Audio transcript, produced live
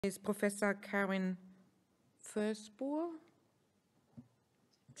Is Professor Karin Verspoor.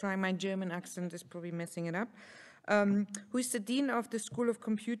 Trying my German accent is probably messing it up. Who is the Dean of the School of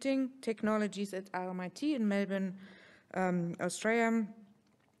Computing Technologies at RMIT in Melbourne, Australia.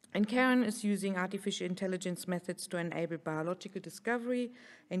 And Karin is using artificial intelligence methods to enable biological discovery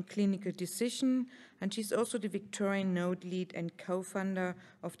and clinical decision. And she's also the Victorian Node Lead and co-founder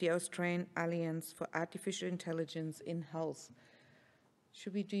of the Australian Alliance for Artificial Intelligence in Health.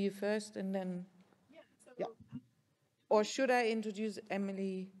 Should we do you first and then? Yeah. Or should I introduce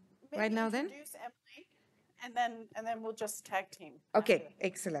Emily right now then? Introduce Emily, and then we'll just tag team. Okay,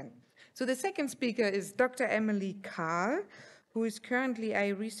 excellent. So the second speaker is Dr. Emily Kahl, who is currently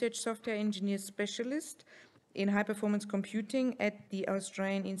a research software engineer specialist in high-performance computing at the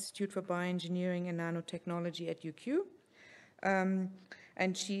Australian Institute for Bioengineering and Nanotechnology at UQ.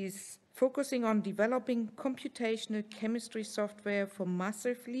 And she's focusing on developing computational chemistry software for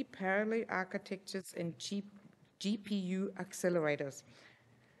massively parallel architectures and GPU accelerators.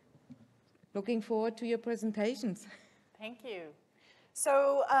 Looking forward to your presentations. Thank you.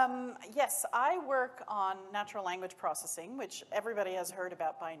 So yes, I work on natural language processing, which everybody has heard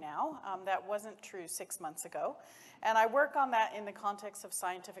about by now. That wasn't true 6 months ago. And I work on that in the context of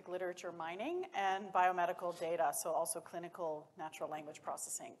scientific literature mining and biomedical data, so also clinical natural language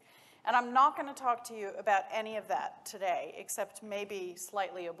processing. And I'm not going to talk to you about any of that today, except maybe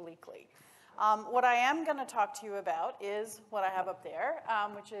slightly obliquely. What I am going to talk to you about is what I have up there,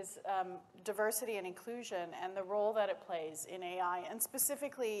 which is diversity and inclusion and the role that it plays in AI, and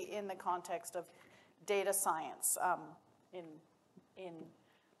specifically in the context of data science in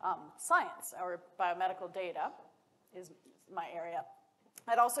science, or biomedical data is my area.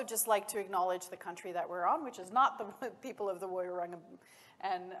 I'd also just like to acknowledge the country that we're on, which is not the people of the Woiwurrung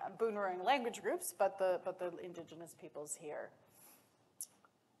and Boonwurrung language groups, but the indigenous peoples here.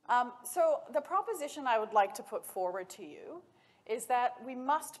 So the proposition I would like to put forward to you is that we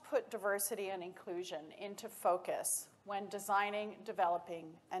must put diversity and inclusion into focus when designing, developing,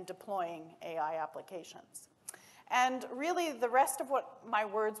 and deploying AI applications. And really, the rest of what my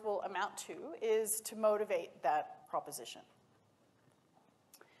words will amount to is to motivate that proposition.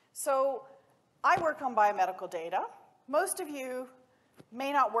 So I work on biomedical data. Most of you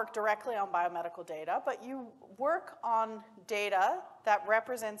may not work directly on biomedical data, but you work on data that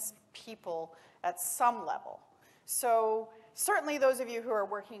represents people at some level. So certainly those of you who are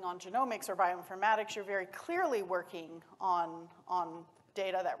working on genomics or bioinformatics, you're very clearly working on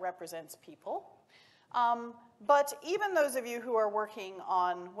data that represents people. But even those of you who are working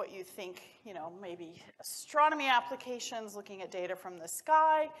on what you think, maybe astronomy applications, looking at data from the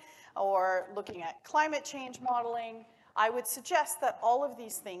sky, or looking at climate change modeling, I would suggest that all of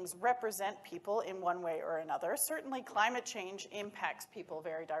these things represent people in one way or another. Certainly climate change impacts people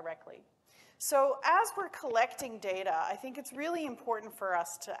very directly. So as we're collecting data, I think it's really important for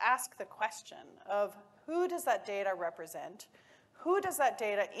us to ask the question of who does that data represent, who does that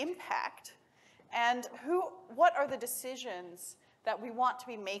data impact, and what are the decisions that we want to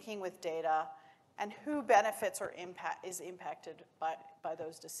be making with data, and who benefits or is impacted by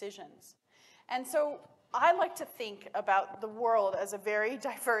those decisions. And so I like to think about the world as a very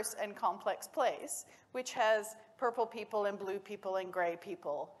diverse and complex place, which has purple people and blue people and gray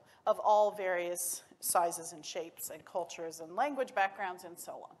people of all various sizes and shapes and cultures and language backgrounds and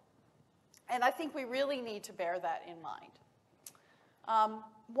so on. And I think we really need to bear that in mind.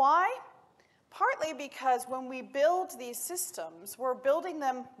 Why? Partly because when we build these systems, we're building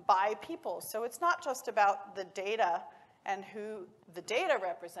them by people. So it's not just about the data and who the data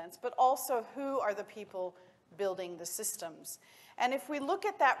represents, but also who are the people building the systems. And if we look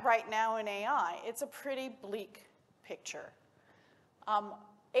at that right now in AI, it's a pretty bleak picture.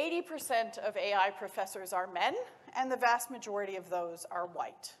 80% of AI professors are men, and the vast majority of those are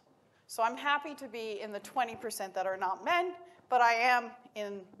white. So I'm happy to be in the 20% that are not men, but I am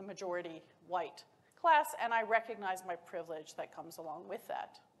in the majority white class, and I recognize my privilege that comes along with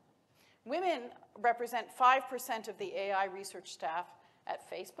that. Women represent 5% of the AI research staff at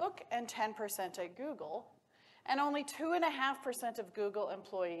Facebook and 10% at Google, and only 2.5% of Google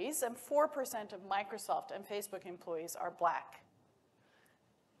employees and 4% of Microsoft and Facebook employees are Black.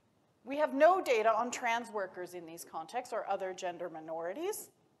 We have no data on trans workers in these contexts or other gender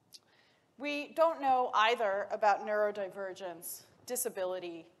minorities. We don't know either about neurodivergence,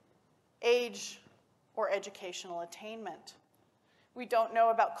 disability, age, or educational attainment. We don't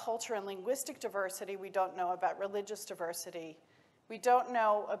know about culture and linguistic diversity. We don't know about religious diversity. We don't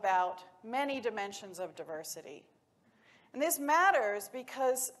know about many dimensions of diversity. And this matters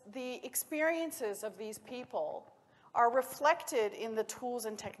because the experiences of these people are reflected in the tools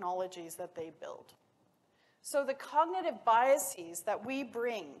and technologies that they build. So the cognitive biases that we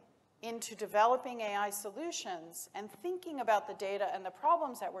bring into developing AI solutions and thinking about the data and the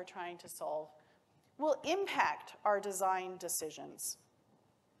problems that we're trying to solve will impact our design decisions.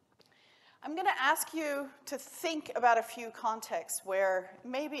 I'm going to ask you to think about a few contexts where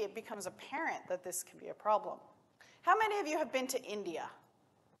maybe it becomes apparent that this can be a problem. How many of you have been to India?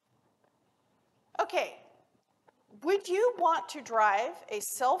 Okay. Would you want to drive a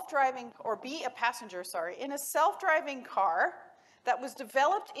self-driving, or be a passenger, sorry, in a self-driving car that was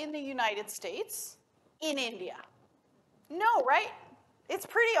developed in the United States in India? No, right? It's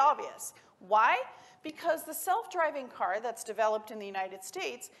pretty obvious. Why? Because the self-driving car that's developed in the United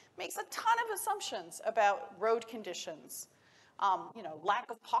States makes a ton of assumptions about road conditions,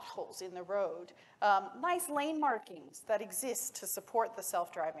 lack of potholes in the road, nice lane markings that exist to support the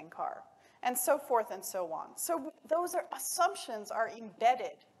self-driving car, and so forth and so on. So those assumptions are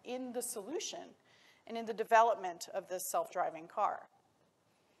embedded in the solution and in the development of this self-driving car.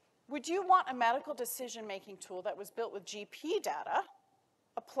 Would you want a medical decision-making tool that was built with GP data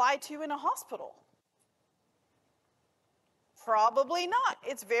applied to you in a hospital? Probably not.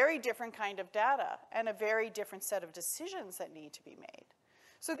 It's very different kind of data and a very different set of decisions that need to be made.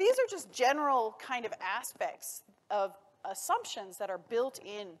 So these are just general kind of aspects of assumptions that are built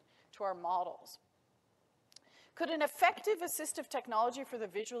in to our models. Could an effective assistive technology for the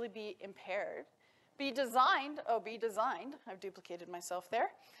visually be impaired be designed, I've duplicated myself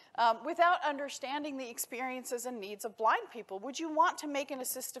there, without understanding the experiences and needs of blind people? Would you want to make an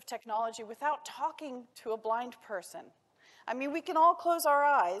assistive technology without talking to a blind person? I mean, we can all close our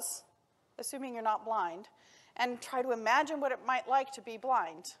eyes, assuming you're not blind, and try to imagine what it might like to be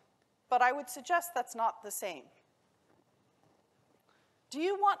blind. But I would suggest that's not the same. Do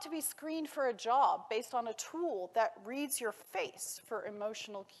you want to be screened for a job based on a tool that reads your face for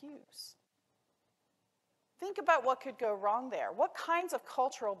emotional cues? Think about what could go wrong there. What kinds of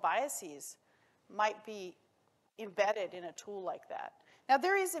cultural biases might be embedded in a tool like that? Now,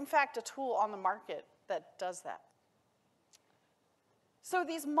 there is, in fact, a tool on the market that does that. So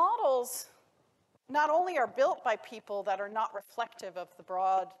these models not only are built by people that are not reflective of the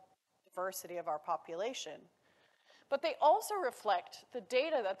broad diversity of our population, but they also reflect the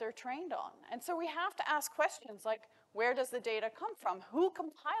data that they're trained on. And so we have to ask questions like, where does the data come from? Who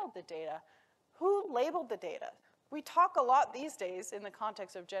compiled the data? Who labeled the data? We talk a lot these days in the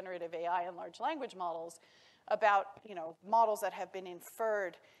context of generative AI and large language models about, models that have been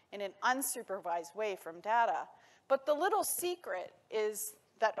inferred in an unsupervised way from data. But the little secret is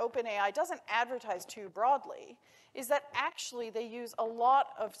that OpenAI doesn't advertise too broadly, is that actually they use a lot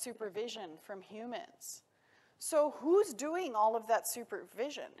of supervision from humans. So who's doing all of that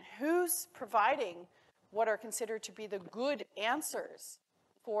supervision? Who's providing what are considered to be the good answers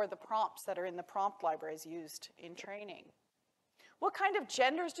for the prompts that are in the prompt libraries used in training? What kind of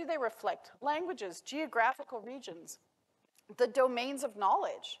genders do they reflect? Languages, geographical regions, the domains of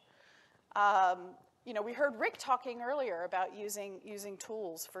knowledge. We heard Rick talking earlier about using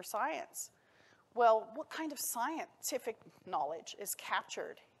tools for science. Well, what kind of scientific knowledge is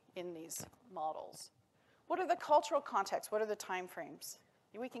captured in these models? What are the cultural contexts? What are the time frames?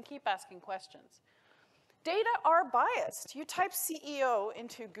 We can keep asking questions. Data are biased. You type CEO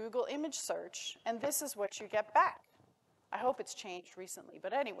into Google image search, and this is what you get back. I hope it's changed recently,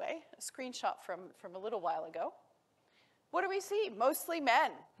 but anyway, a screenshot from a little while ago. What do we see? Mostly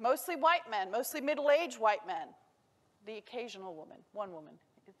men, mostly white men, mostly middle-aged white men. The occasional woman, one woman.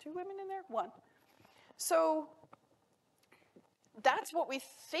 2 women in there? 1. So that's what we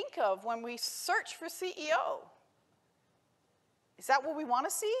think of when we search for CEO. Is that what we want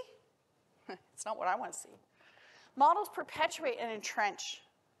to see? It's not what I want to see. Models perpetuate and entrench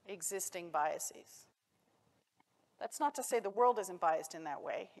existing biases. That's not to say the world isn't biased in that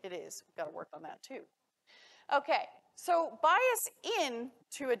way. It is. We've got to work on that too. Okay, so bias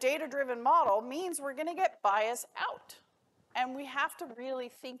into a data-driven model means we're going to get bias out. And we have to really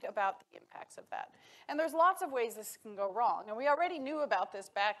think about the impacts of that. And there's lots of ways this can go wrong. And we already knew about this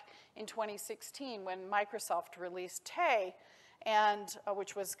back in 2016 when Microsoft released Tay,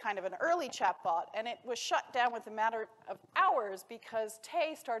 which was kind of an early chatbot, and it was shut down with a matter of hours because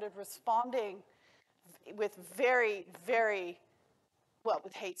Tay started responding with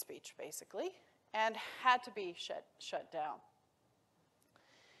with hate speech, basically, and had to be shut down.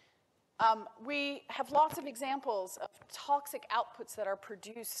 We have lots of examples of toxic outputs that are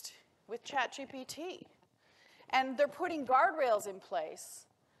produced with ChatGPT. And they're putting guardrails in place,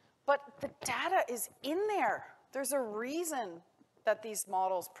 but the data is in there. There's a reason that these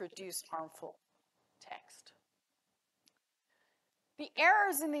models produce harmful text. The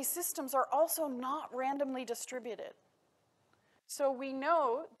errors in these systems are also not randomly distributed. So we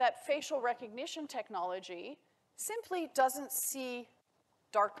know that facial recognition technology simply doesn't see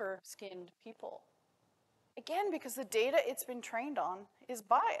darker-skinned people. Again, because the data it's been trained on is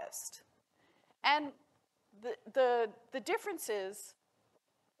biased. And the differences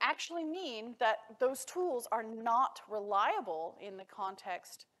actually mean that those tools are not reliable in the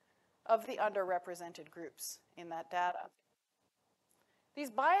context of the underrepresented groups in that data. These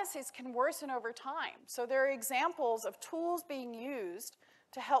biases can worsen over time. So there are examples of tools being used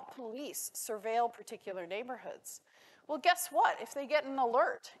to help police surveil particular neighborhoods. Well, guess what? If they get an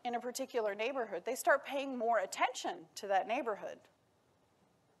alert in a particular neighborhood, they start paying more attention to that neighborhood.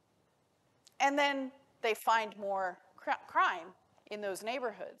 And then they find more crime in those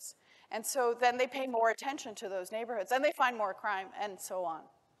neighborhoods. And so then they pay more attention to those neighborhoods, and they find more crime, and so on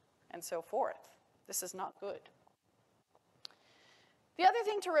and so forth. This is not good. The other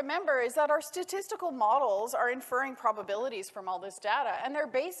thing to remember is that our statistical models are inferring probabilities from all this data, and they're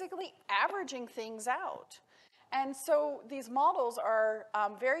basically averaging things out. And so these models are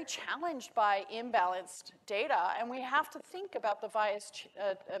very challenged by imbalanced data, and we have to think about the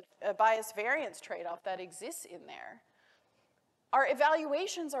bias variance trade-off that exists in there. Our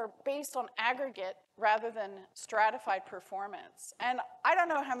evaluations are based on aggregate rather than stratified performance. And I don't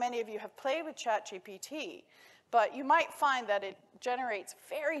know how many of you have played with ChatGPT, but you might find that it generates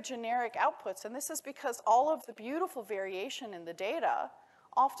very generic outputs, and this is because all of the beautiful variation in the data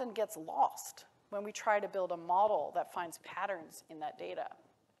often gets lost when we try to build a model that finds patterns in that data.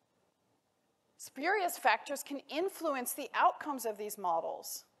 Spurious factors can influence the outcomes of these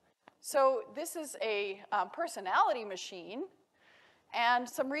models. So this is a personality machine, and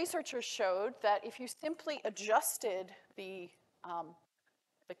some researchers showed that if you simply adjusted the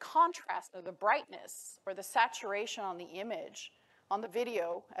contrast or the brightness or the saturation on the image, on the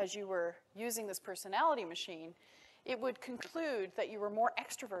video, as you were using this personality machine, it would conclude that you were more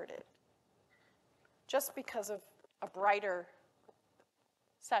extroverted just because of a brighter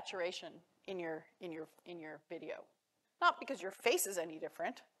saturation in your video. Not because your face is any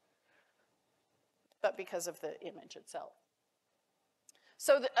different, but because of the image itself.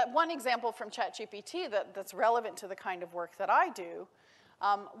 So one example from ChatGPT that's relevant to the kind of work that I do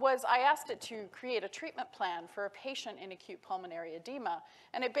was I asked it to create a treatment plan for a patient in acute pulmonary edema.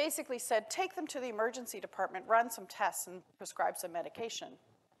 And it basically said, take them to the emergency department, run some tests, and prescribe some medication.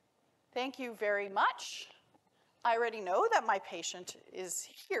 Thank you very much. I already know that my patient is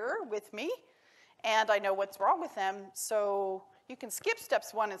here with me, and I know what's wrong with them. So you can skip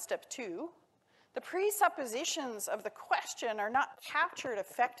steps 1 and step 2. The presuppositions of the question are not captured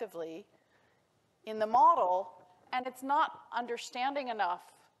effectively in the model, and it's not understanding enough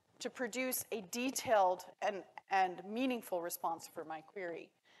to produce a detailed and meaningful response for my query.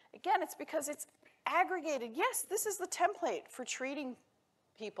 Again, it's because it's aggregated. Yes, this is the template for treating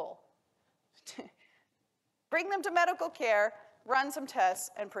people. Bring them to medical care, run some tests,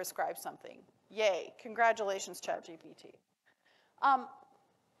 and prescribe something. Yay, congratulations, ChatGPT.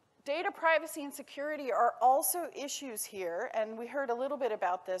 Data privacy and security are also issues here, and we heard a little bit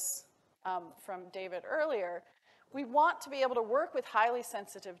about this from David earlier. We want to be able to work with highly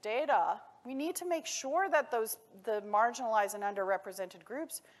sensitive data. We need to make sure that the marginalized and underrepresented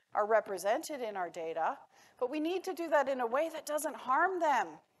groups are represented in our data, but we need to do that in a way that doesn't harm them.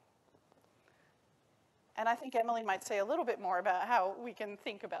 And I think Emily might say a little bit more about how we can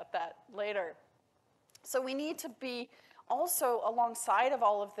think about that later. So we need to be also, alongside of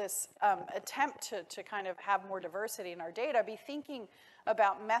all of this attempt to kind of have more diversity in our data, be thinking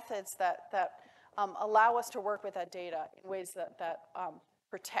about methods that allow us to work with that data in ways that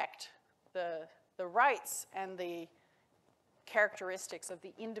protect the rights and the characteristics of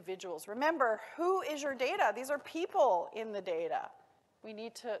the individuals. Remember, who is your data? These are people in the data. We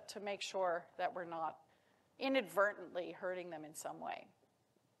need to make sure that we're not inadvertently hurting them in some way.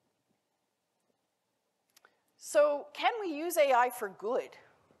 So can we use AI for good?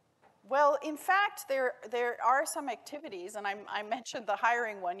 Well, in fact, there are some activities, and I mentioned the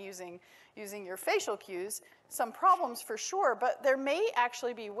hiring one using your facial cues, some problems for sure, but there may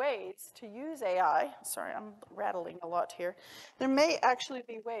actually be ways to use AI. Sorry, I'm rattling a lot here. There may actually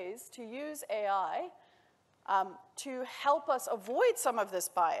be ways to use AI to help us avoid some of this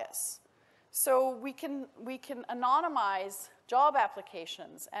bias. So we can anonymize job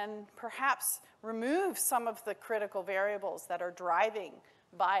applications and perhaps remove some of the critical variables that are driving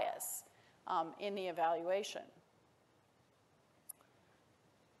bias in the evaluation.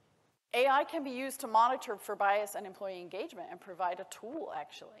 AI can be used to monitor for bias and employee engagement and provide a tool,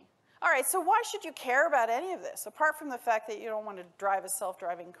 actually. All right, so why should you care about any of this, apart from the fact that you don't want to drive a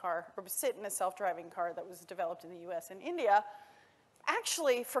self-driving car or sit in a self-driving car that was developed in the US and India?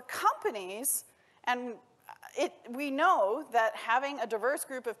 Actually, for companies, and we know that having a diverse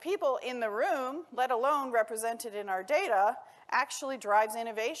group of people in the room, let alone represented in our data, actually drives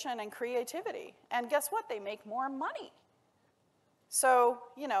innovation and creativity. And guess what? They make more money. So,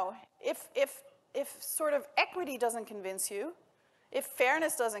 you know, if sort of equity doesn't convince you, if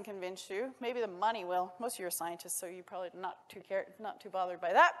fairness doesn't convince you, maybe the money will. Most of you are scientists, so you're probably not too bothered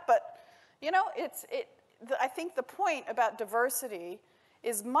by that. But, you know, I think the point about diversity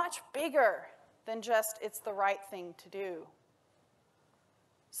is much bigger than just it's the right thing to do.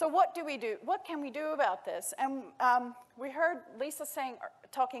 So what do we do? What can we do about this? And we heard Lisa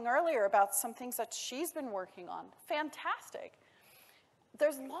talking earlier about some things that she's been working on. Fantastic.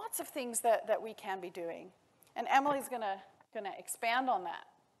 There's lots of things that we can be doing. And Emily's gonna expand on that.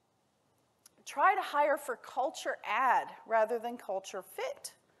 Try to hire for culture add rather than culture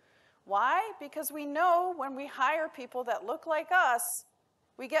fit. Why? Because we know when we hire people that look like us,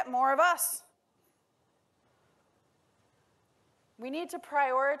 we get more of us. We need to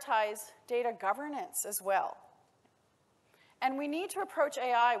prioritize data governance as well. And we need to approach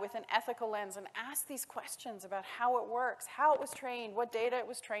AI with an ethical lens and ask these questions about how it works, how it was trained, what data it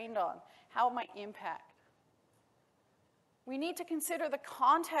was trained on, how it might impact. We need to consider the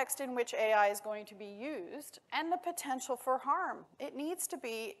context in which AI is going to be used and the potential for harm. It needs to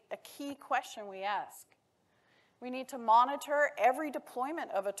be a key question we ask. We need to monitor every deployment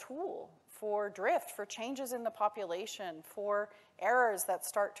of a tool for drift, for changes in the population, for errors that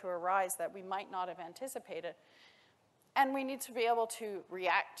start to arise that we might not have anticipated. And we need to be able to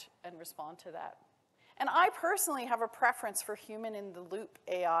react and respond to that. And I personally have a preference for human-in-the-loop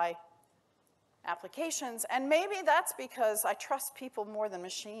AI applications, and maybe that's because I trust people more than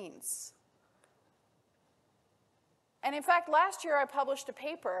machines. And in fact, last year I published a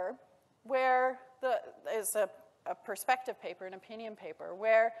paper where is a perspective paper, an opinion paper,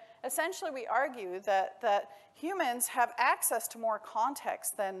 where essentially we argue that humans have access to more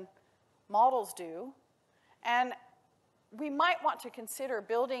context than models do, and we might want to consider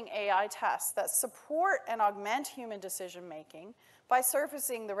building AI tests that support and augment human decision-making by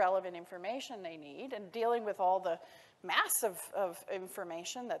surfacing the relevant information they need and dealing with all the mass of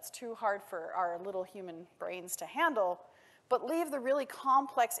information that's too hard for our little human brains to handle, but leave the really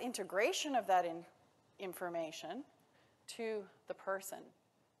complex integration of that information to the person.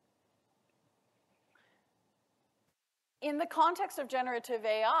 In the context of generative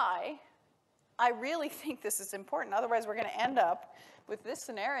AI, I really think this is important. Otherwise, we're going to end up with this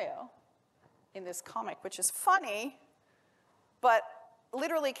scenario in this comic, which is funny, but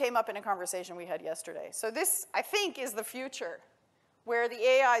literally came up in a conversation we had yesterday. So this, I think, is the future, where the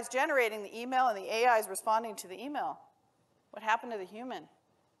AI is generating the email and the AI is responding to the email. What happened to the human?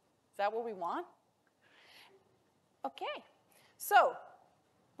 Is that what we want? Okay. So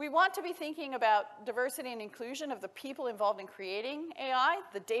we want to be thinking about diversity and inclusion of the people involved in creating AI,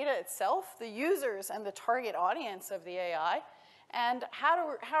 the data itself, the users, and the target audience of the AI. And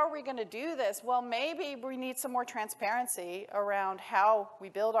how are we going to do this? Well, maybe we need some more transparency around how we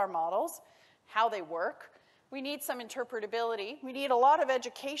build our models, how they work. We need some interpretability. We need a lot of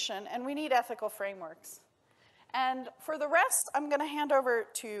education, and we need ethical frameworks. And for the rest, I'm going to hand over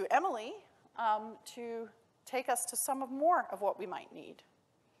to Emily to take us to some more of what we might need.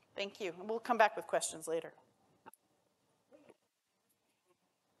 Thank you. And we'll come back with questions later.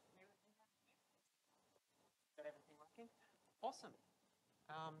 Got everything working? Awesome.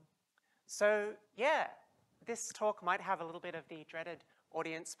 So yeah, this talk might have a little bit of the dreaded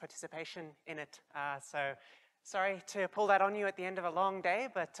audience participation in it. So sorry to pull that on you at the end of a long day,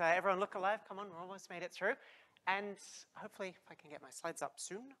 but everyone look alive. Come on, we're almost made it through. And hopefully, if I can get my slides up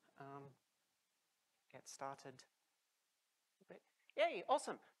soon, get started. Yay,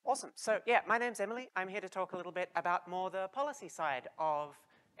 awesome, awesome. So yeah, my name's Emily. I'm here to talk a little bit about more the policy side of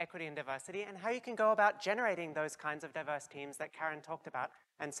equity and diversity and how you can go about generating those kinds of diverse teams that Karin talked about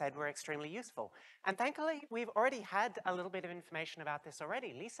and said were extremely useful. And thankfully, we've already had a little bit of information about this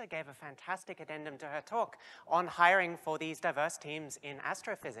already. Lisa gave a fantastic addendum to her talk on hiring for these diverse teams in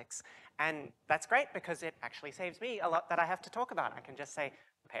astrophysics. And that's great because it actually saves me a lot that I have to talk about. I can just say,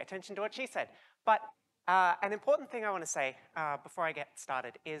 pay attention to what she said. But an important thing I want to say before I get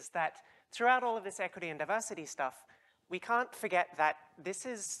started is that throughout all of this equity and diversity stuff, we can't forget that this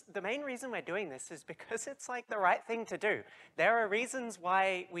is, the main reason we're doing this is because it's like the right thing to do. There are reasons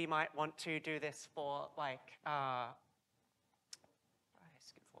why we might want to do this for like,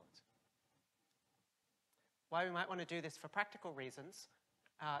 why we might want to do this for practical reasons.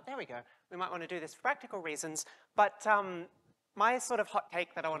 There we go. We might want to do this for practical reasons, but my sort of hot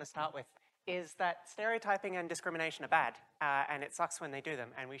take that I want to start with is that stereotyping and discrimination are bad, and it sucks when they do them,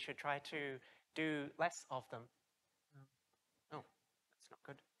 and we should try to do less of them. Oh, that's not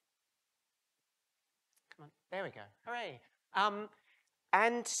good. Come on, there we go. Hooray.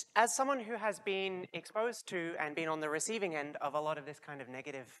 And as someone who has been exposed to and been on the receiving end of a lot of this kind of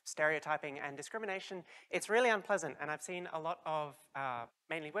negative stereotyping and discrimination, it's really unpleasant. And I've seen a lot of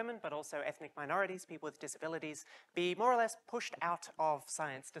mainly women, but also ethnic minorities, people with disabilities, be more or less pushed out of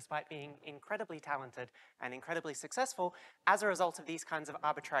science despite being incredibly talented and incredibly successful as a result of these kinds of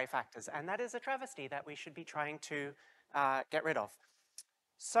arbitrary factors. And that is a travesty that we should be trying to get rid of.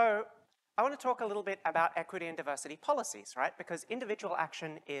 So I want to talk a little bit about equity and diversity policies, right? Because individual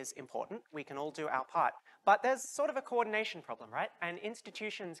action is important. We can all do our part. But there's sort of a coordination problem, right? And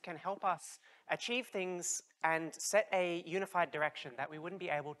institutions can help us achieve things and set a unified direction that we wouldn't be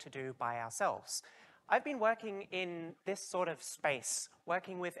able to do by ourselves. I've been working in this sort of space,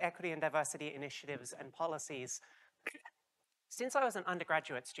 working with equity and diversity initiatives and policies since I was an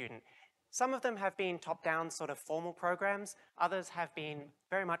undergraduate student. Some of them have been top-down sort of formal programs. Others have been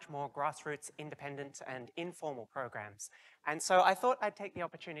very much more grassroots, independent, and informal programs. And so I thought I'd take the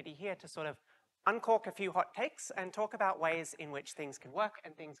opportunity here to sort of uncork a few hot takes and talk about ways in which things can work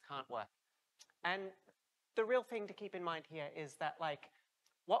and things can't work. And the real thing to keep in mind here is that, like,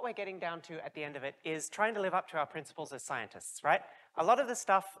 what we're getting down to at the end of it is trying to live up to our principles as scientists, right? A lot of the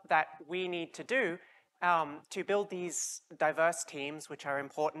stuff that we need to do to build these diverse teams, which are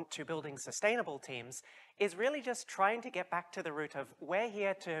important to building sustainable teams, is really just trying to get back to the root of we're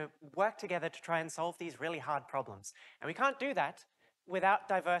here to work together to try and solve these really hard problems. And we can't do that without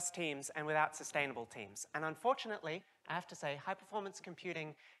diverse teams and without sustainable teams. And unfortunately, I have to say, high-performance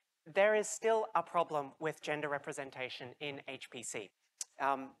computing, there is still a problem with gender representation in HPC.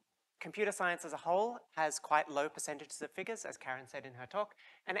 Computer science as a whole has quite low percentages of figures, as Karin said in her talk,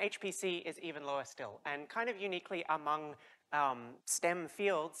 and HPC is even lower still. And kind of uniquely among STEM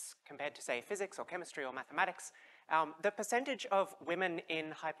fields, compared to, say, physics or chemistry or mathematics, the percentage of women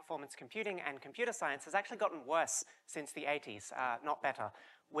in high-performance computing and computer science has actually gotten worse since the 80s, not better,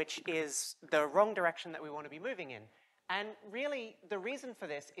 which is the wrong direction that we want to be moving in. And really, the reason for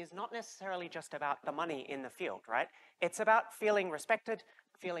this is not necessarily just about the money in the field, right? It's about feeling respected,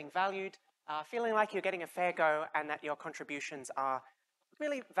 feeling valued, feeling like you're getting a fair go and that your contributions are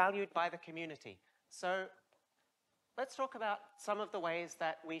really valued by the community. So let's talk about some of the ways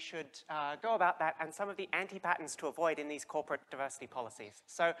that we should go about that and some of the anti-patterns to avoid in these corporate diversity policies.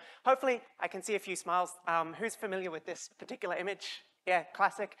 So hopefully I can see a few smiles. Who's familiar with this particular image? Yeah,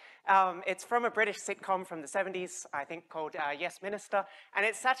 classic. It's from a British sitcom from the 70s, I think, called Yes Minister, and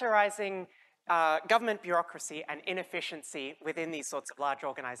it's satirizing government bureaucracy and inefficiency within these sorts of large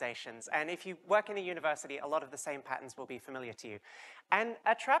organizations. And if you work in a university, a lot of the same patterns will be familiar to you. And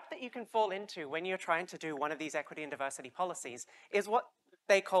a trap that you can fall into when you're trying to do one of these equity and diversity policies is what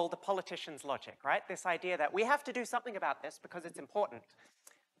they call the politician's logic, right? This idea that we have to do something about this because it's important.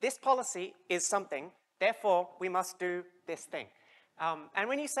 This policy is something, therefore we must do this thing. And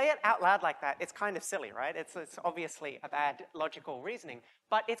when you say it out loud like that, it's kind of silly, right? It's obviously a bad logical reasoning,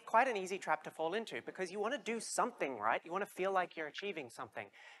 but it's quite an easy trap to fall into because you want to do something, right? You want to feel like you're achieving something.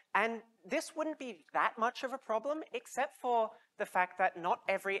 And this wouldn't be that much of a problem, except for the fact that not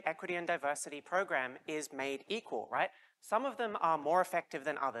every equity and diversity program is made equal, right? Some of them are more effective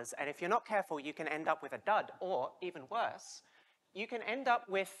than others, and if you're not careful, you can end up with a dud, or even worse, you can end up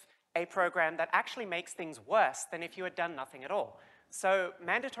with a program that actually makes things worse than if you had done nothing at all. So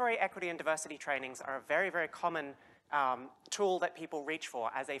mandatory equity and diversity trainings are a very, very common tool that people reach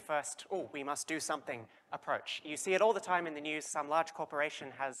for as a first, oh, we must do something approach. You see it all the time in the news. Some large corporation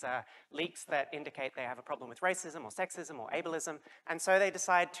has leaks that indicate they have a problem with racism or sexism or ableism, and so they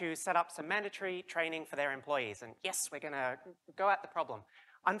decide to set up some mandatory training for their employees. And yes, we're going to go at the problem.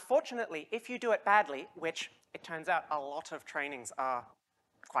 Unfortunately, if you do it badly, which it turns out a lot of trainings are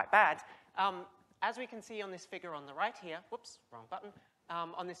quite bad, as we can see on this figure on the right here, whoops, wrong button,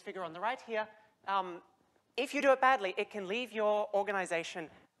 on this figure on the right here, if you do it badly, it can leave your organization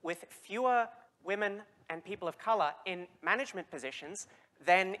with fewer women and people of color in management positions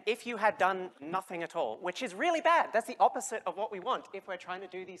than if you had done nothing at all, which is really bad. That's the opposite of what we want if we're trying to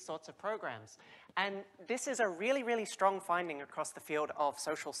do these sorts of programs. And this is a really, really strong finding across the field of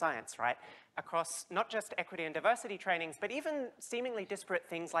social science, right? Across not just equity and diversity trainings, but even seemingly disparate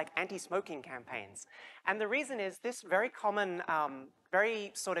things like anti-smoking campaigns. And the reason is this very common,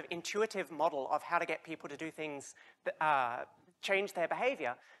 very sort of intuitive model of how to get people to do things, that, change their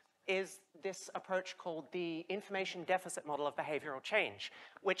behavior, is this approach called the information deficit model of behavioral change,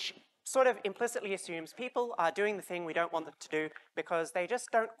 which sort of implicitly assumes people are doing the thing we don't want them to do because they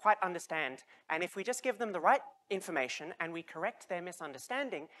just don't quite understand. And if we just give them the right information and we correct their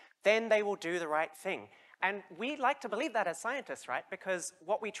misunderstanding, then they will do the right thing. And we like to believe that as scientists, right? Because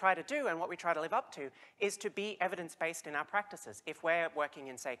what we try to do and what we try to live up to is to be evidence-based in our practices. If we're working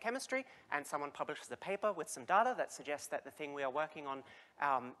in, say, chemistry, and someone publishes a paper with some data that suggests that the thing we are working on,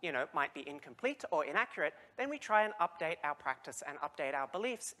 might be incomplete or inaccurate, then we try and update our practice and update our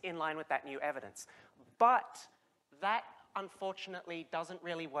beliefs in line with that new evidence. But that, unfortunately, doesn't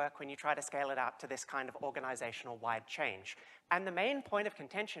really work when you try to scale it out to this kind of organizational-wide change. And the main point of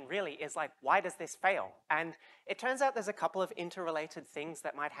contention really is like, why does this fail? And it turns out there's a couple of interrelated things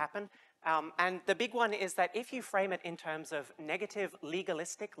that might happen. And the big one is that if you frame it in terms of negative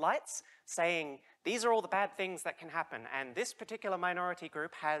legalistic lights, saying these are all the bad things that can happen, and this particular minority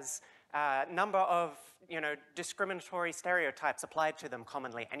group has a number of discriminatory stereotypes applied to them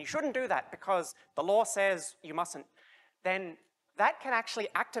commonly, and you shouldn't do that because the law says you mustn't, then that can actually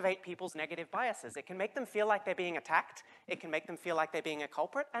activate people's negative biases. It can make them feel like they're being attacked. It can make them feel like they're being a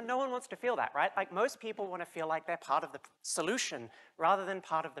culprit, and no one wants to feel that, right? Like, most people want to feel like they're part of the solution rather than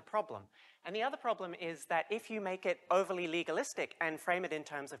part of the problem. And the other problem is that if you make it overly legalistic and frame it in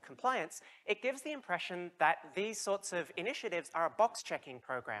terms of compliance, it gives the impression that these sorts of initiatives are a box-checking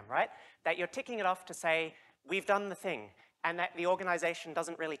program, right? That you're ticking it off to say, we've done the thing, and that the organization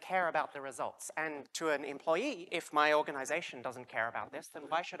doesn't really care about the results. And to an employee, if my organization doesn't care about this, then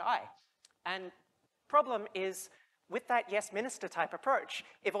why should I? And problem is, with that yes minister type approach,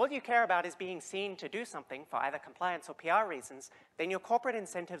 if all you care about is being seen to do something for either compliance or PR reasons, then your corporate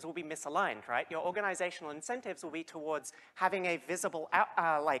incentives will be misaligned, right? Your organizational incentives will be towards having a visible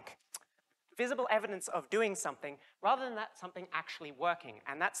evidence of doing something rather than that something actually working.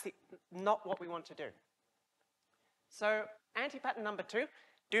 And that's not what we want to do. So anti-pattern number 2,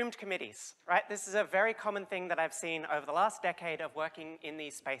 doomed committees, right? This is a very common thing that I've seen over the last decade of working in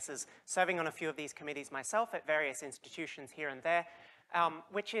these spaces, serving on a few of these committees myself at various institutions here and there,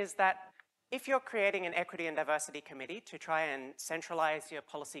 which is that if you're creating an equity and diversity committee to try and centralize your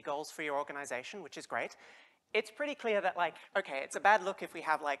policy goals for your organization, which is great, it's pretty clear that, like, okay, it's a bad look if we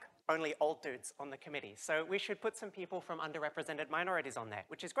have, like, only old dudes on the committee. So we should put some people from underrepresented minorities on there,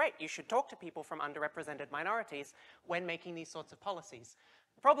 which is great. You should talk to people from underrepresented minorities when making these sorts of policies.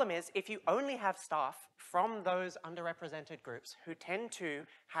 The problem is, if you only have staff from those underrepresented groups who tend to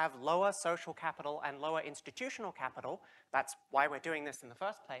have lower social capital and lower institutional capital, that's why we're doing this in the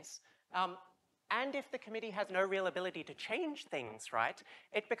first place, and if the committee has no real ability to change things, right,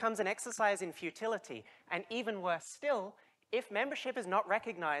 it becomes an exercise in futility. And even worse still, if membership is not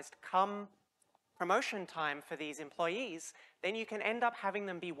recognized come promotion time for these employees, then you can end up having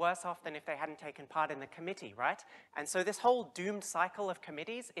them be worse off than if they hadn't taken part in the committee, right? And so this whole doomed cycle of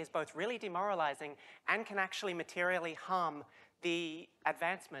committees is both really demoralizing and can actually materially harm the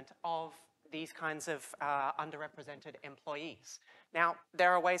advancement of these kinds of underrepresented employees. Now,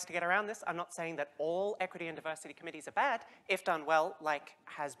 there are ways to get around this. I'm not saying that all equity and diversity committees are bad. If done well, like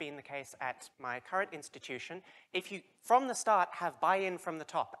has been the case at my current institution, if you, from the start, have buy-in from the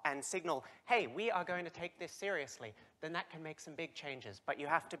top and signal, hey, we are going to take this seriously, then that can make some big changes. But you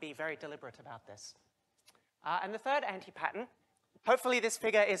have to be very deliberate about this. And the third anti-pattern, hopefully this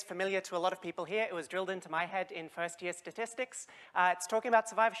figure is familiar to a lot of people here. It was drilled into my head in first-year statistics. It's talking about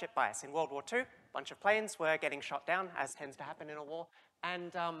survivorship bias. In World War II, a bunch of planes were getting shot down, as tends to happen in a war.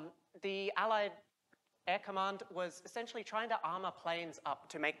 And the Allied Air Command was essentially trying to armor planes up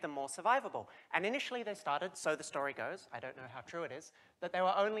to make them more survivable. And initially they started, so the story goes, I don't know how true it is, that they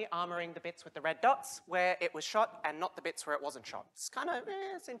were only armoring the bits with the red dots where it was shot and not the bits where it wasn't shot. It's kind of,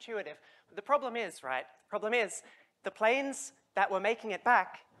 it's intuitive. But the problem is, right, the planes that were making it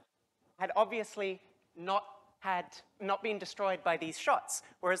back had obviously not been destroyed by these shots,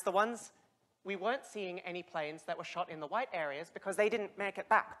 whereas the ones, we weren't seeing any planes that were shot in the white areas because they didn't make it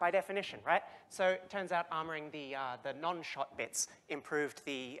back by definition, right? So it turns out armoring the non-shot bits improved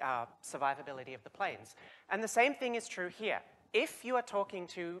the survivability of the planes. And the same thing is true here. If you are talking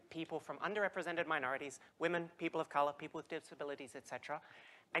to people from underrepresented minorities, women, people of color, people with disabilities, etc.,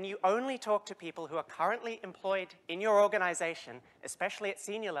 and you only talk to people who are currently employed in your organization, especially at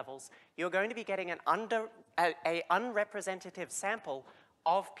senior levels, you're going to be getting an unrepresentative sample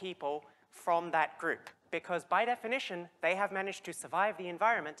of people from that group. Because by definition, they have managed to survive the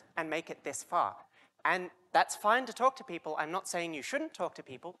environment and make it this far. And that's fine to talk to people. I'm not saying you shouldn't talk to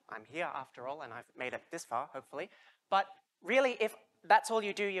people. I'm here after all, and I've made it this far, hopefully. But really, if that's all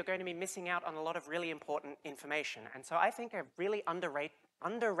you do, you're going to be missing out on a lot of really important information. And so I think a really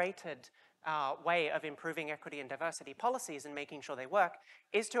underrated way of improving equity and diversity policies and making sure they work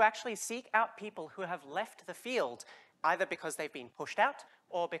is to actually seek out people who have left the field, either because they've been pushed out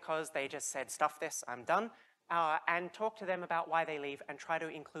or because they just said, stuff this, I'm done, and talk to them about why they leave and try to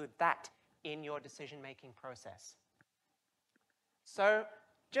include that in your decision-making process. So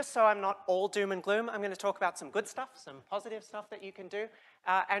just so I'm not all doom and gloom, I'm going to talk about some good stuff, some positive stuff that you can do.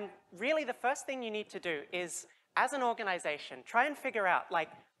 And really the first thing you need to do is, as an organization, try and figure out, like,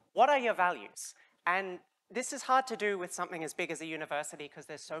 what are your values? And this is hard to do with something as big as a university because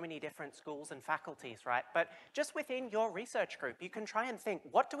there's so many different schools and faculties, right? But just within your research group, you can try and think,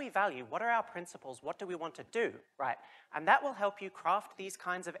 what do we value? What are our principles? What do we want to do, right? And that will help you craft these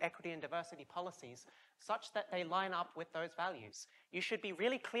kinds of equity and diversity policies such that they line up with those values. You should be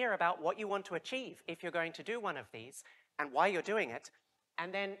really clear about what you want to achieve if you're going to do one of these and why you're doing it,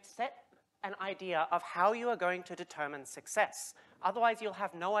 and then set an idea of how you are going to determine success. Otherwise, you'll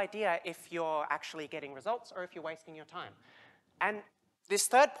have no idea if you're actually getting results or if you're wasting your time. And this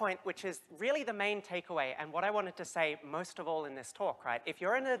third point, which is really the main takeaway and what I wanted to say most of all in this talk, right? If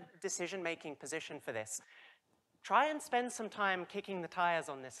you're in a decision-making position for this, try and spend some time kicking the tires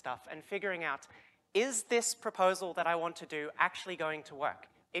on this stuff and figuring out, is this proposal that I want to do actually going to work?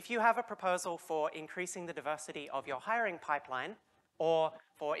 If you have a proposal for increasing the diversity of your hiring pipeline or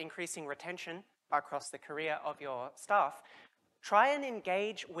for increasing retention across the career of your staff, try and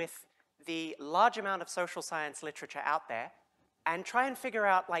engage with the large amount of social science literature out there and try and figure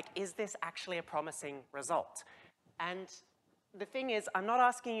out, like, is this actually a promising result? And the thing is, I'm not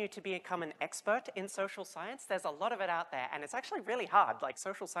asking you to become an expert in social science. There's a lot of it out there, and it's actually really hard. Like,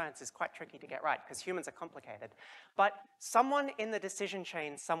 social science is quite tricky to get right because humans are complicated. But someone in the decision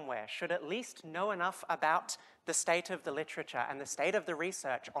chain somewhere should at least know enough about the state of the literature and the state of the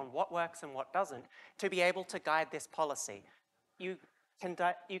research on what works and what doesn't to be able to guide this policy. You can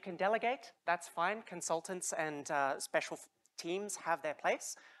delegate, that's fine. Consultants and special teams have their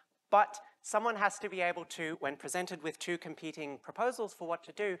place. But someone has to be able to, when presented with two competing proposals for what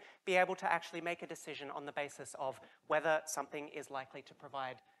to do, be able to actually make a decision on the basis of whether something is likely to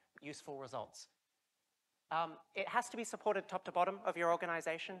provide useful results. It has to be supported top to bottom of your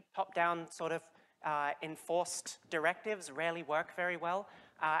organization. Top-down sort of enforced directives rarely work very well.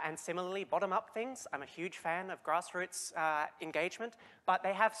 And similarly, bottom-up things, I'm a huge fan of grassroots engagement, but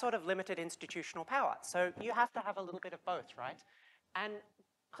they have sort of limited institutional power. So you have to have a little bit of both, right? And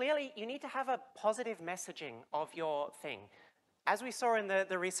clearly, you need to have a positive messaging of your thing. As we saw in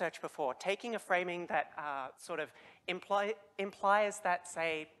the research before, taking a framing that sort of implies that,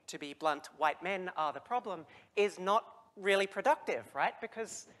 say, to be blunt, white men are the problem is not really productive, right?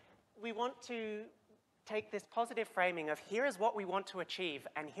 Because we want to take this positive framing of here is what we want to achieve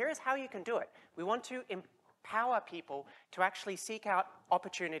and here is how you can do it. We want to empower people to actually seek out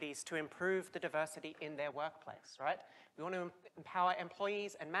opportunities to improve the diversity in their workplace, right? We want to empower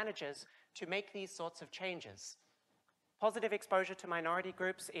employees and managers to make these sorts of changes. Positive exposure to minority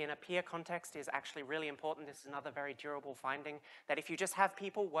groups in a peer context is actually really important. This is another very durable finding, that if you just have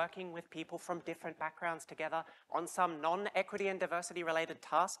people working with people from different backgrounds together on some non-equity and diversity related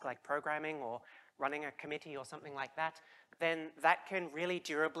task, like programming or running a committee or something like that, then that can really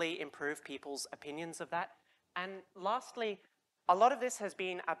durably improve people's opinions of that. And lastly, a lot of this has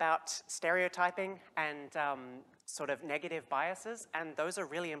been about stereotyping and sort of negative biases, and those are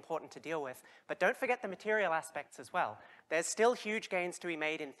really important to deal with. But don't forget the material aspects as well. There's still huge gains to be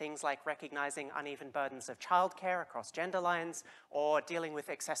made in things like recognizing uneven burdens of childcare across gender lines or dealing with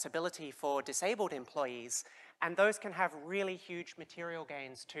accessibility for disabled employees. And those can have really huge material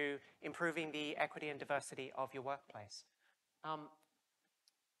gains to improving the equity and diversity of your workplace.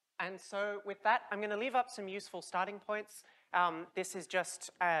 And so with that, I'm going to leave up some useful starting points. This is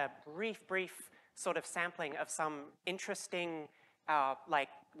just a brief sort of sampling of some interesting like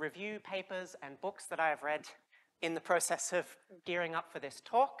review papers and books that I have read in the process of gearing up for this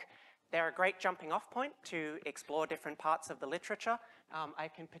talk. They're a great jumping off point to explore different parts of the literature. I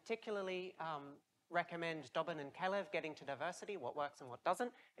can particularly recommend Dobbin and Kalev, Getting to Diversity, What Works and What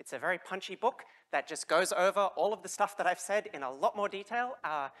Doesn't. It's a very punchy book that just goes over all of the stuff that I've said in a lot more detail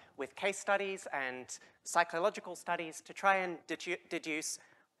with case studies and psychological studies to try and deduce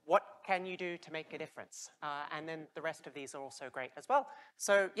what can you do to make a difference. And then the rest of these are also great as well.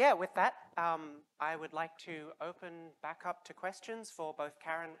 So yeah, with that, I would like to open back up to questions for both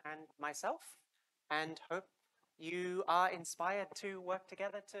Karin and myself, and hope you are inspired to work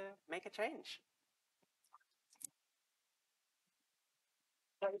together to make a change.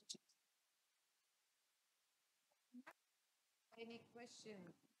 Any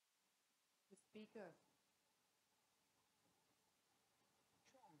questions? The speaker.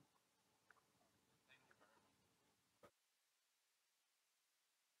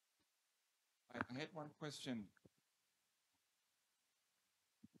 I had one question.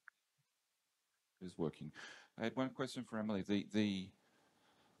 Is working. I had one question for Emily. The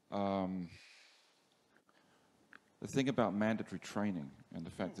thing about mandatory training and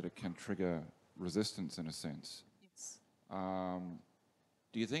the fact that it can trigger resistance in a sense. Yes.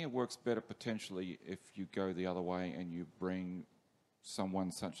 Do you think it works better potentially if you go the other way and you bring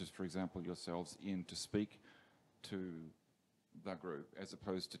someone such as, for example, yourselves in to speak to the group as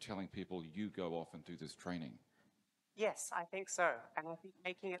opposed to telling people you go off and do this training? Yes, I think so. And I think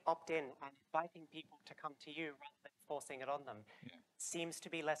making it opt-in and inviting people to come to you rather than forcing it on them seems to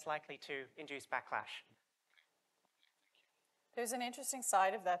be less likely to induce backlash. There's an interesting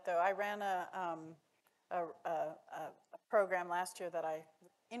side of that, though. I ran a program last year that I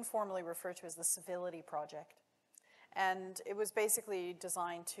informally refer to as the Civility Project. And it was basically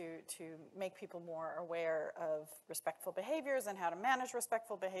designed to make people more aware of respectful behaviors and how to manage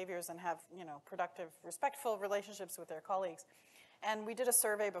respectful behaviors and have, productive, respectful relationships with their colleagues. And we did a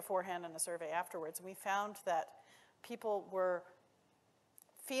survey beforehand and a survey afterwards, and we found that people were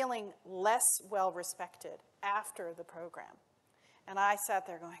feeling less well respected after the program. And I sat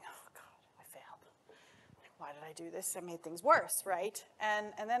there going, oh God, I failed. Why did I do this? I made things worse, right?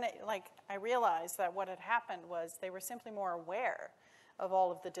 And then I realized that what had happened was they were simply more aware of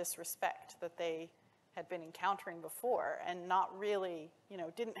all of the disrespect that they had been encountering before and not really,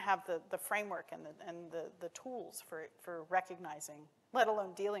 didn't have the framework and the tools for recognizing, let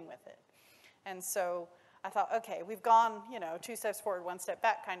alone dealing with it. And so I thought, okay, we've gone, 2 steps forward, 1 step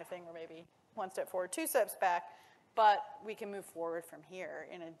back kind of thing, or maybe 1 step forward, 2 steps back, but we can move forward from here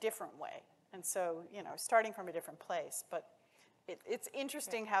in a different way. And so, starting from a different place. But it's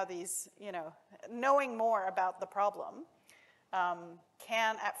interesting how these, knowing more about the problem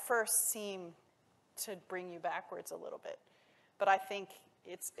can at first seem to bring you backwards a little bit. But I think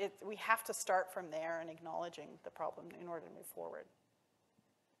we have to start from there and acknowledging the problem in order to move forward.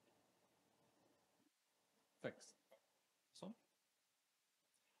 Thanks.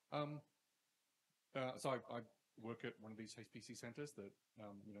 So I work at one of these HPC centers that,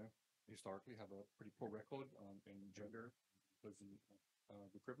 historically have a pretty poor record in gender inclusion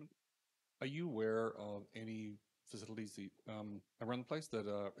recruitment. Are you aware of any facilities around the place that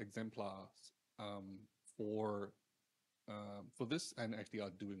are exemplars for this and actually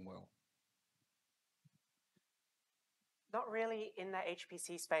are doing well? Not really in the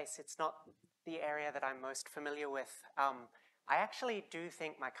HPC space. It's not the area that I'm most familiar with. I actually do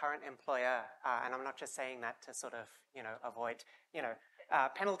think my current employer, and I'm not just saying that to sort of, avoid,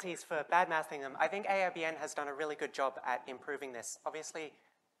 penalties for bad-mouthing them. I think AIBN has done a really good job at improving this. Obviously,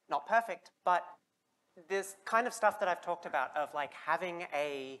 not perfect, but this kind of stuff that I've talked about of like having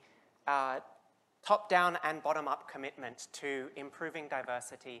a top-down and bottom-up commitment to improving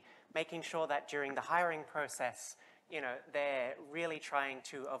diversity, making sure that during the hiring process, they're really trying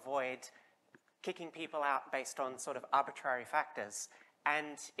to avoid kicking people out based on sort of arbitrary factors.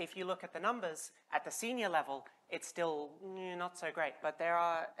 And if you look at the numbers at the senior level, it's still not so great. But there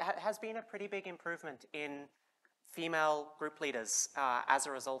has been a pretty big improvement in female group leaders as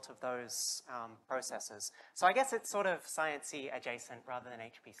a result of those processes. So I guess it's sort of science-y adjacent rather than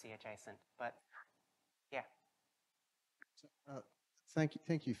HPC adjacent. But yeah.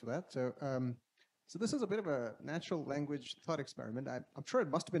 Thank you for that. So this is a bit of a natural language thought experiment. I'm sure it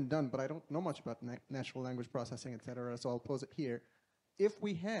must have been done, but I don't know much about natural language processing, et cetera, so I'll pose it here. If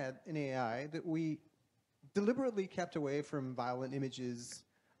we had an AI that we deliberately kept away from violent images,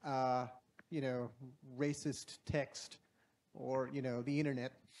 racist text, or, the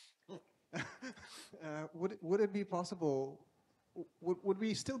internet, would it be possible, would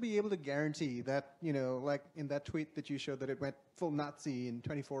we still be able to guarantee that, like in that tweet that you showed that it went full Nazi in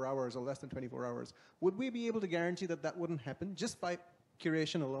 24 hours or less than 24 hours, would we be able to guarantee that that wouldn't happen just by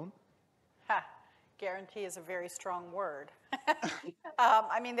curation alone? Ha, guarantee is a very strong word.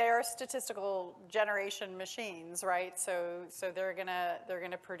 I mean, they are statistical generation machines, right? So they're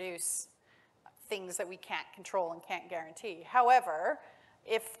gonna produce things that we can't control and can't guarantee. However,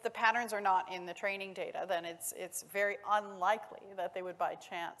 if the patterns are not in the training data, then it's very unlikely that they would by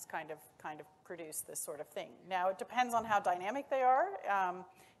chance kind of produce this sort of thing. Now, it depends on how dynamic they are.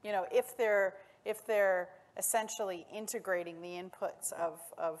 If they're essentially integrating the inputs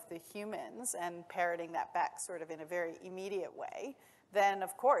of the humans and parroting that back sort of in a very immediate way, then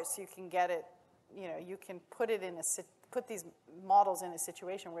of course you can get it. You can put put these models in a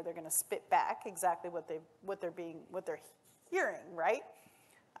situation where they're going to spit back exactly what they're hearing, right?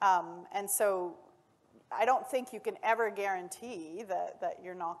 And so I don't think you can ever guarantee that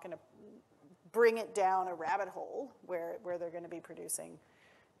you're not going to bring it down a rabbit hole where they're going to be producing,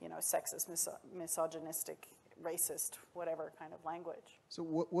 you know, sexist, misogynistic, racist, whatever kind of language. So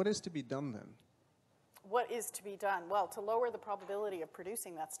what is to be done then? What is to be done? Well, to lower the probability of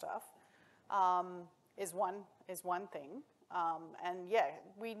producing that stuff is one thing. And yeah,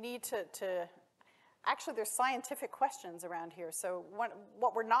 we need to actually, there's scientific questions around here. So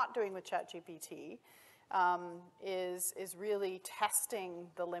what we're not doing with ChatGPT is really testing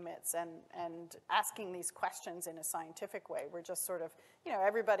the limits and asking these questions in a scientific way. We're just sort of, you know,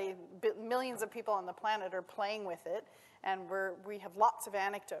 everybody, millions of people on the planet are playing with it, and we have lots of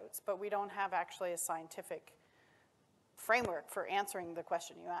anecdotes, but we don't have actually a scientific framework for answering the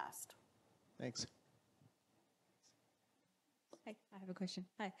question you asked. Thanks. Hey, I have a question.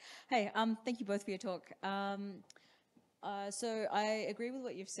 Hi. Hey, thank you both for your talk. So I agree with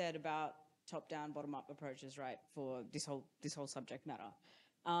what you've said about top-down, bottom-up approaches, right, for this whole subject matter.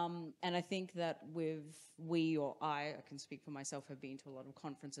 And I think that I can speak for myself, have been to a lot of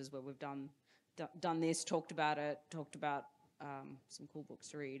conferences where we've done this, talked about it, talked about some cool books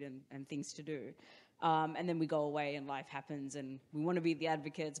to read and things to do. And then we go away and life happens and we want to be the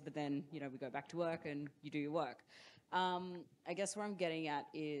advocates, but then, you know, we go back to work and you do your work. I guess where I'm getting at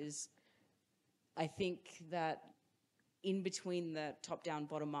is I think that in between the top-down,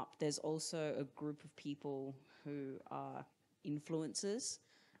 bottom-up, there's also a group of people who are influencers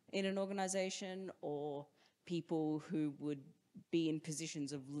in an organization or people who would be in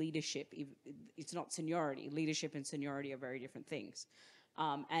positions of leadership. It's not seniority. Leadership and seniority are very different things.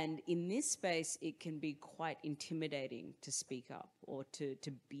 And in this space, it can be quite intimidating to speak up or to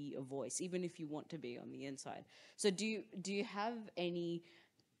be a voice, even if you want to be on the inside. So do you have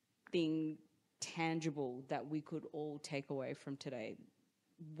anything tangible that we could all take away from today?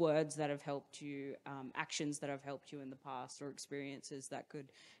 Words that have helped you, actions that have helped you in the past, or experiences that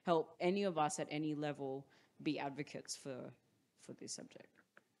could help any of us at any level be advocates for this subject?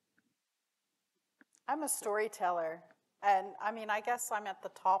 I'm a storyteller, and I mean, I guess I'm at the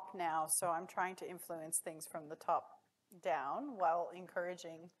top now, so I'm trying to influence things from the top down while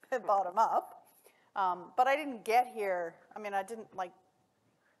encouraging the bottom up. But I didn't get here, I mean, I didn't like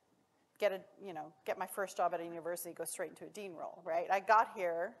get my first job at a university, go straight into a dean role, right? I got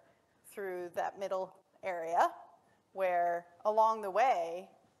here through that middle area where along the way,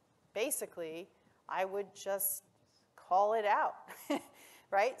 basically, I would just call it out,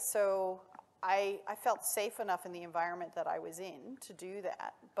 right? So I felt safe enough in the environment that I was in to do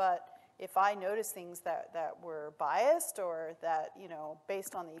that. But if I noticed things that were biased or that, you know,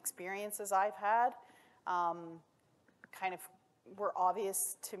 based on the experiences I've had, kind of were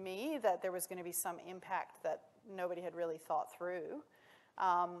obvious to me that there was going to be some impact that nobody had really thought through,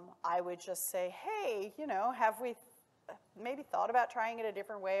 I would just say, hey, you know, have we maybe thought about trying it a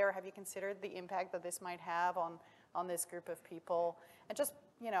different way, or have you considered the impact that this might have on this group of people? And just,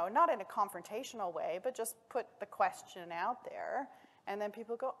 you know, not in a confrontational way, but just put the question out there. And then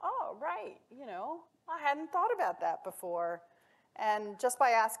people go, oh, right, you know, I hadn't thought about that before. And just by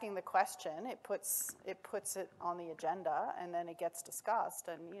asking the question, it puts it on the agenda, and then it gets discussed.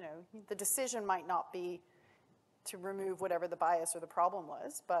 And, you know, the decision might not be to remove whatever the bias or the problem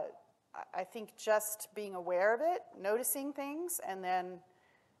was, but I think just being aware of it, noticing things, and then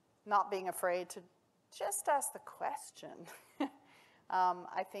not being afraid to just ask the question,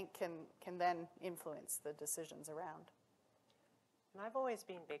 I think can then influence the decisions around. And I've always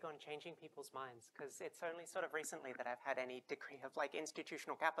been big on changing people's minds, because it's only sort of recently that I've had any degree of like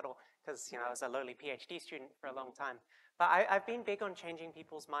institutional capital, because, you know, I was a lowly PhD student for a long time. But I've been big on changing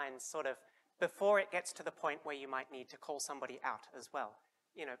people's minds sort of before it gets to the point where you might need to call somebody out as well.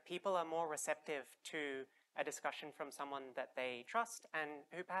 You know, people are more receptive to a discussion from someone that they trust and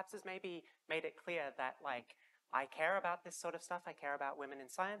who perhaps has maybe made it clear that, like, I care about this sort of stuff, I care about women in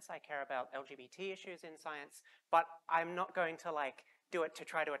science, I care about LGBT issues in science, but I'm not going to like do it to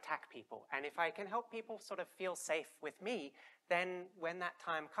try to attack people. And if I can help people sort of feel safe with me, then when that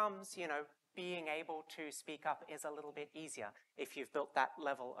time comes, you know, being able to speak up is a little bit easier if you've built that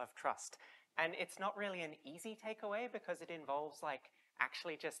level of trust. And it's not really an easy takeaway because it involves like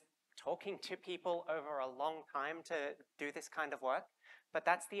actually just talking to people over a long time to do this kind of work. But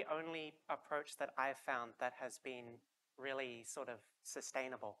that's the only approach that I've found that has been really sort of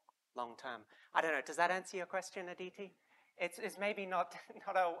sustainable long term. I don't know, does that answer your question, Aditi? It's maybe not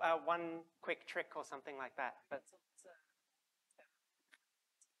a one quick trick or something like that, but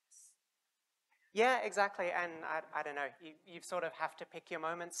yeah, exactly. And I don't know, you sort of have to pick your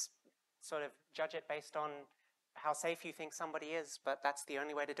moments, sort of judge it based on how safe you think somebody is, but that's the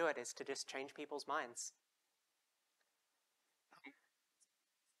only way to do it, is to just change people's minds.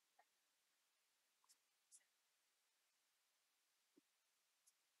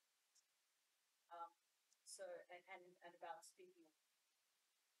 So, and about speaking.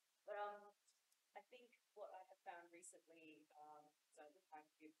 But I think what I have found recently, so I'm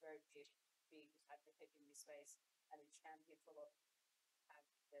very big being advocate in this space and a champion for a lot of have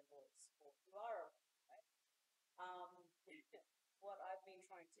their voice or who are right? What I've been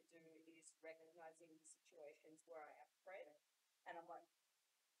trying to do is recognizing the situations where I am afraid, and I'm like,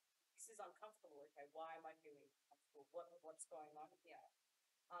 this is uncomfortable. Okay, why am I feeling uncomfortable? What's going on here?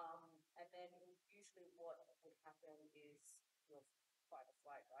 And then usually what would happen is you'll fight or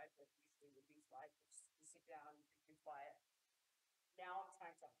flight, right? But usually would be flight. You sit down, you quiet. Now I'm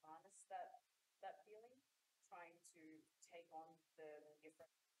trying to harness that feeling, trying to take on the different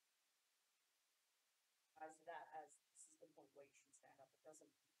as that as this is the point where you should stand up. It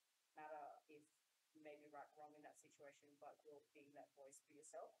doesn't matter if you may be right or wrong in that situation, but you're being that voice for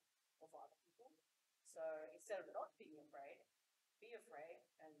yourself or for other people. So instead of not being afraid, be afraid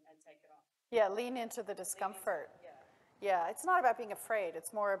and take it on. Yeah, lean into the discomfort. Yeah, it's not about being afraid.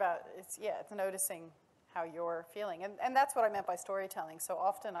 It's more about, it's noticing how you're feeling. And that's what I meant by storytelling. So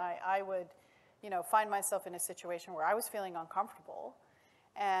often I would, find myself in a situation where I was feeling uncomfortable.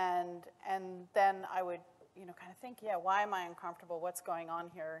 And then I would, kind of think, why am I uncomfortable? What's going on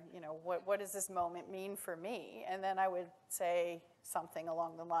here? What does this moment mean for me? And then I would say something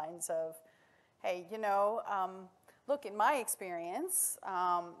along the lines of, hey, look, in my experience,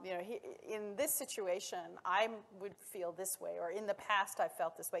 in this situation, I would feel this way, or in the past I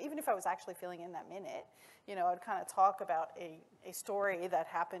felt this way, even if I was actually feeling in that minute. I'd kind of talk about a story that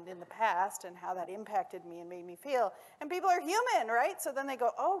happened in the past and how that impacted me and made me feel. And people are human, right? So then they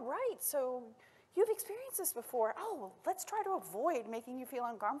go, oh, right, so you've experienced this before. Oh, well, let's try to avoid making you feel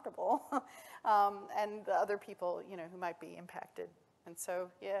uncomfortable. And the other people, who might be impacted. And so,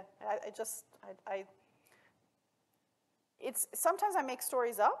 sometimes I make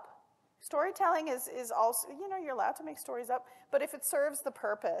stories up. Storytelling is also, you're allowed to make stories up, but if it serves the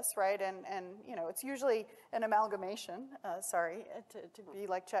purpose, right, and it's usually an amalgamation, to be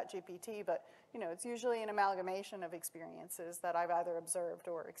like ChatGPT, but, it's usually an amalgamation of experiences that I've either observed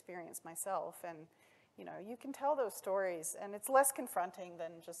or experienced myself, and, you can tell those stories, and it's less confronting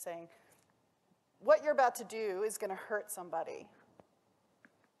than just saying, what you're about to do is going to hurt somebody.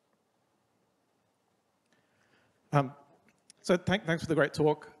 So thanks for the great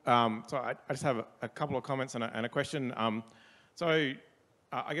talk. So I just have a couple of comments and a question. I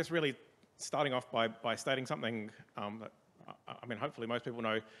guess really starting off by stating something that hopefully most people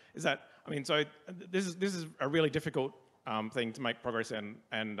know is that so this is a really difficult thing to make progress in,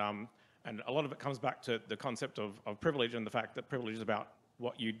 and a lot of it comes back to the concept of privilege and the fact that privilege is about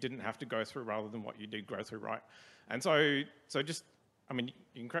what you didn't have to go through rather than what you did go through, right? And so just you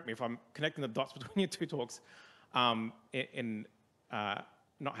can correct me if I'm connecting the dots between your two talks. In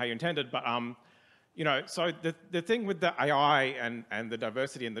not how you intended, but so the thing with the AI and the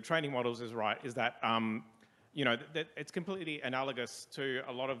diversity and the training models is that that it's completely analogous to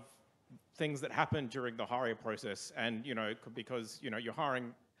a lot of things that happen during the hiring process, and because you're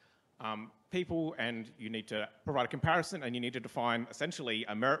hiring people and you need to provide a comparison and you need to define essentially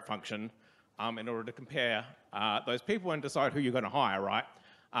a merit function in order to compare those people and decide who you're going to hire, right?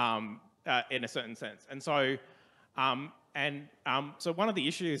 In a certain sense, and so. So one of the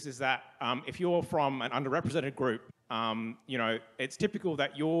issues is that if you're from an underrepresented group, it's typical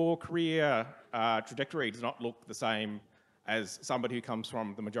that your career trajectory does not look the same as somebody who comes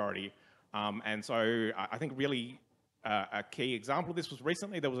from the majority. And so I think really a key example of this was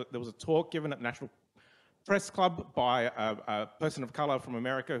recently there was a talk given at National Press Club by a person of color from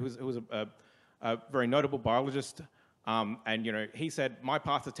America who was a very notable biologist. And he said, my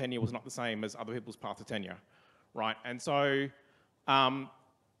path to tenure was not the same as other people's path to tenure. Right, and so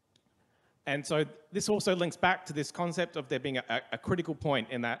this also links back to this concept of there being a critical point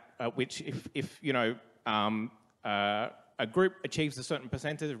in that which if a group achieves a certain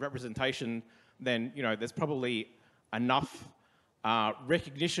percentage of representation, then there's probably enough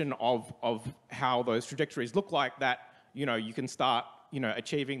recognition of how those trajectories look like that you can start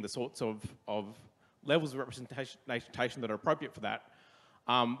achieving the sorts of levels of representation that are appropriate for that.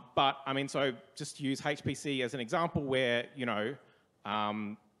 But so just to use HPC as an example where,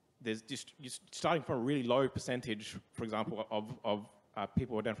 there's just you're starting from a really low percentage, for example, of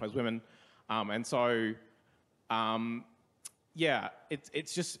people who identify as women.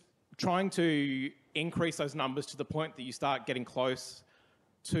 It's just trying to increase those numbers to the point that you start getting close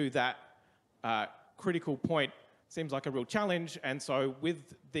to that critical point seems like a real challenge. And so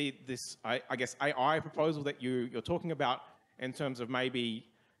with this, I guess, AI proposal that you're talking about in terms of maybe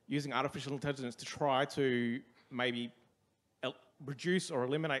using artificial intelligence to try to maybe reduce or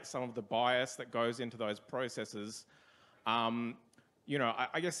eliminate some of the bias that goes into those processes, you know,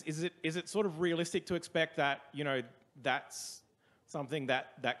 I guess, is it sort of realistic to expect that, you know, that's something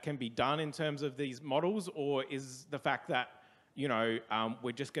that can be done in terms of these models, or is the fact that, you know,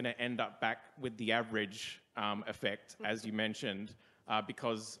 we're just going to end up back with the average effect, as you mentioned,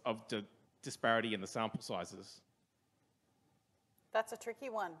 because of the disparity in the sample sizes? That's a tricky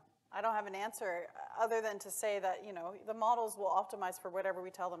one. I don't have an answer other than to say that, you know, the models will optimize for whatever we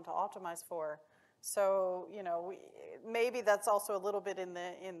tell them to optimize for. So, you know, maybe that's also a little bit in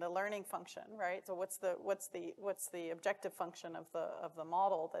the learning function, right? So what's the objective function of the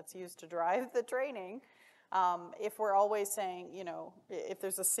model that's used to drive the training? If we're always saying, you know, if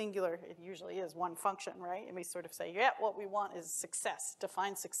there's a singular, it usually is one function, right? And we sort of say, yeah, what we want is success,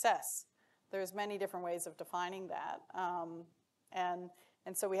 define success. There's many different ways of defining that.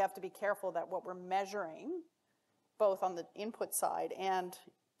 And so we have to be careful that what we're measuring, both on the input side and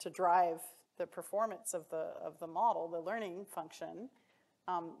to drive the performance of the model, the learning function,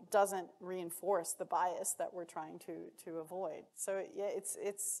 doesn't reinforce the bias that we're trying to avoid. So yeah,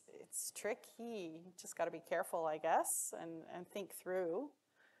 it's tricky. You just got to be careful, I guess, and think through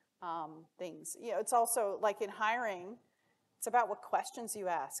things. You know, it's also like in hiring, it's about what questions you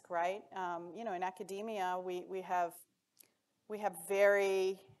ask, right? You know, in academia, we have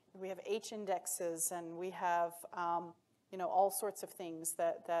H indexes, and we have you know, all sorts of things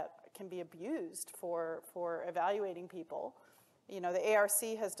that can be abused for evaluating people. You know, the ARC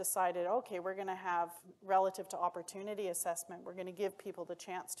has decided, okay, we're going to have relative to opportunity assessment. We're going to give people the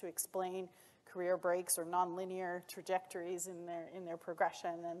chance to explain career breaks or nonlinear trajectories in their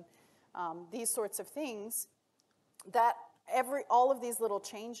progression, and these sorts of things. That all of these little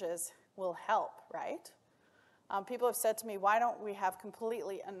changes will help, right? People have said to me, why don't we have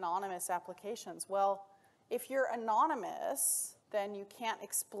completely anonymous applications? Well, if you're anonymous, then you can't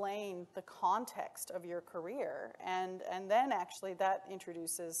explain the context of your career. And then actually that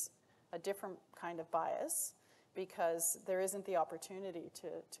introduces a different kind of bias because there isn't the opportunity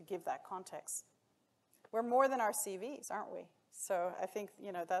to give that context. We're more than our CVs, aren't we? So I think,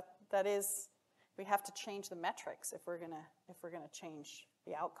 you know, that is, we have to change the metrics if we're gonna change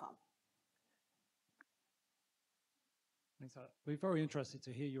the outcome. Thanks. We're very interested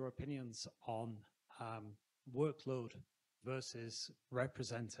to hear your opinions on workload versus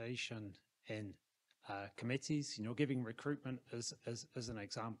representation in committees. You know, giving recruitment as an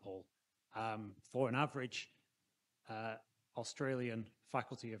example. For an average Australian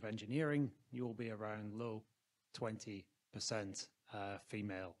Faculty of Engineering, you will be around low 20%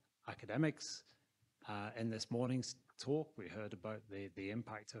 female academics. In this morning's talk, we heard about the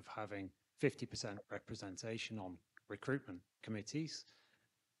impact of having 50% representation on recruitment committees,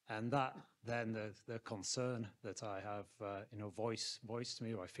 and that then the concern that I have, you know, voiced to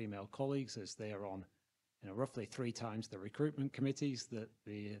me by female colleagues is they are on, you know, roughly 3 times the recruitment committees that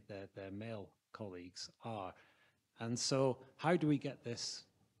their male colleagues are, and so how do we get this?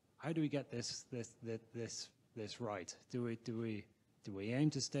 How do we get this right? Do we aim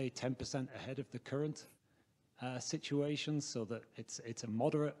to stay 10% ahead of the current situation so that it's a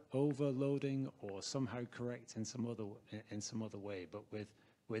moderate overloading, or somehow correct in some other way? But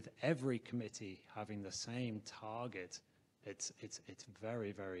with every committee having the same target, it's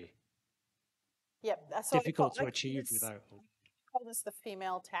very, very difficult to achieve without. I call this the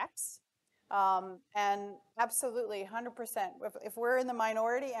female tax. And absolutely, 100%. If we're in the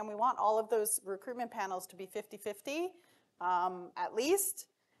minority and we want all of those recruitment panels to be 50-50, at least,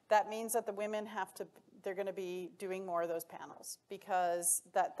 that means that the women they're going to be doing more of those panels, because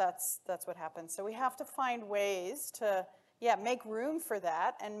that's what happens. So we have to find ways to, make room for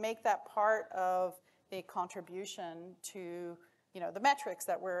that and make that part of the contribution to, you know, the metrics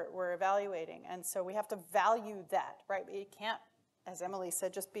that we're evaluating. And so we have to value that, right? It can't, as Emily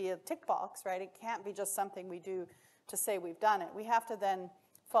said, just be a tick box, right? It can't be just something we do to say we've done it. We have to then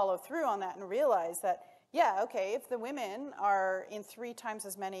follow through on that and realize that, okay, if the women are in 3 times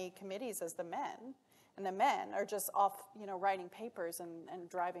as many committees as the men, and the men are just off, you know, writing papers and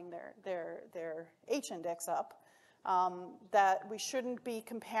driving their H index up, that we shouldn't be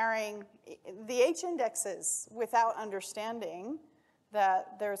comparing the H indexes without understanding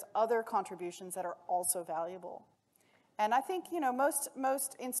that there's other contributions that are also valuable. And I think, you know,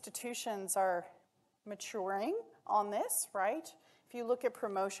 most institutions are maturing on this, right? If you look at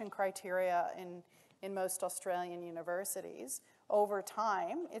promotion criteria in most Australian universities, over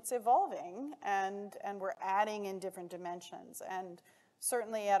time, it's evolving, and we're adding in different dimensions. And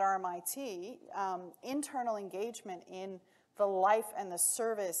certainly at RMIT, internal engagement in the life and the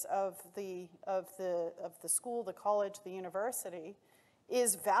service of the school, the college, the university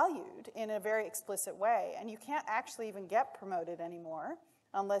is valued in a very explicit way. And you can't actually even get promoted anymore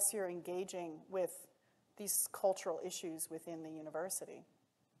unless you're engaging with these cultural issues within the university.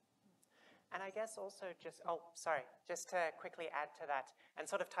 And I guess also just to quickly add to that, and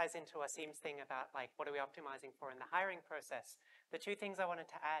sort of ties into Asim's thing about like, what are we optimizing for in the hiring process? The two things I wanted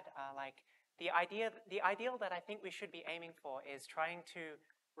to add are like, the ideal that I think we should be aiming for is trying to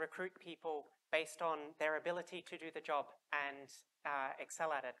recruit people based on their ability to do the job and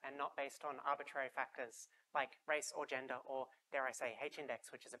excel at it, and not based on arbitrary factors like race or gender, or dare I say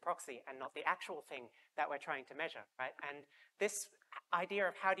H-index, which is a proxy and not the actual thing that we're trying to measure, right? And this idea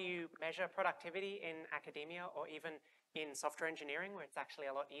of how do you measure productivity in academia or even in software engineering, where it's actually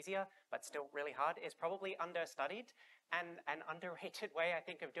a lot easier but still really hard, is probably understudied. And an underrated way, I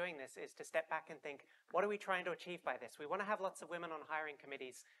think, of doing this is to step back and think, what are we trying to achieve by this? We want to have lots of women on hiring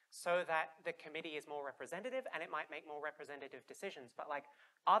committees so that the committee is more representative and it might make more representative decisions. But like,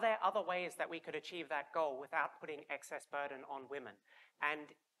 are there other ways that we could achieve that goal without putting excess burden on women? And,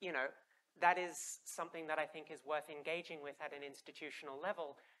 you know, that is something that I think is worth engaging with at an institutional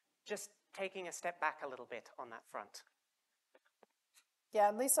level, just taking a step back a little bit on that front. Yeah,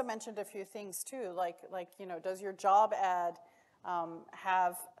 and Lisa mentioned a few things too, like you know, does your job ad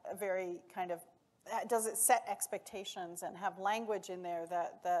have a very kind of, does it set expectations and have language in there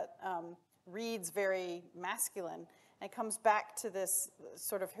that reads very masculine? And it comes back to this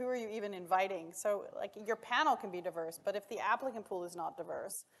sort of, who are you even inviting? So like, your panel can be diverse, but if the applicant pool is not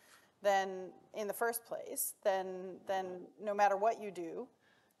diverse, then in the first place, then no matter what you do,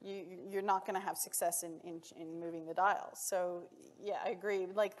 you're not going to have success in moving the dial. So yeah, I agree.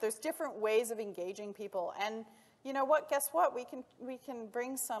 Like, there's different ways of engaging people, and you know what? Guess what? We can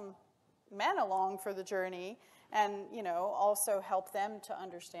bring some men along for the journey, and you know, also help them to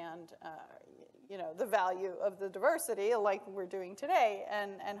understand you know, the value of the diversity, like we're doing today,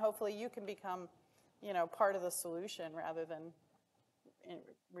 and hopefully you can become, you know, part of the solution rather than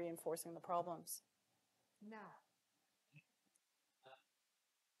reinforcing the problems. Now.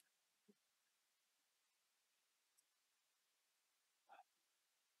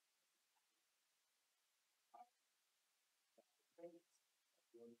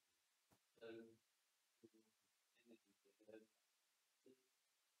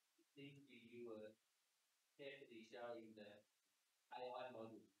 You were carefully showing that AI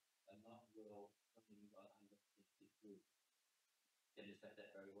models are not well something you got group. Demonstrate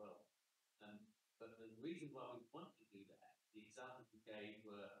that very well. But the reason why we want to do that, the examples we gave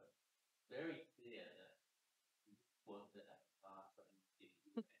were very clear that we want to have fast and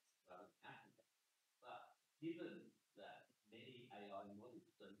rather than accurate. But given that many AI models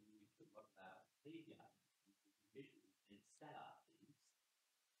are used to work out behavior and set up things,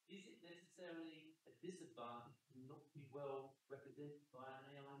 is it necessarily a disadvantage to not be well represented by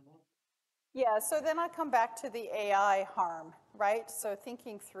an AI model? Yeah, so then I come back to the AI harm, right? So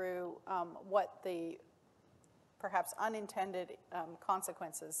thinking through what the perhaps unintended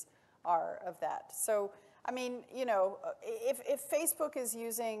consequences are of that. So, I mean, you know, if Facebook is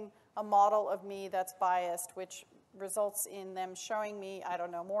using a model of me that's biased, which results in them showing me, I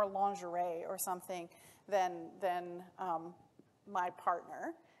don't know, more lingerie or something than my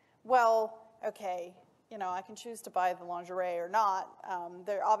partner, well, okay, you know, I can choose to buy the lingerie or not.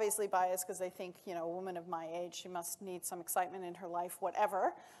 They're obviously biased because they think, you know, a woman of my age, she must need some excitement in her life,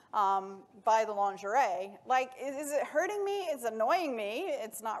 whatever. Buy the lingerie. Like, is it hurting me? It's annoying me.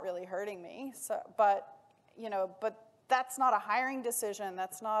 It's not really hurting me. So, but, you know, but that's not a hiring decision.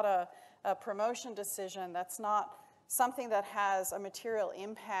 That's not a promotion decision. That's not something that has a material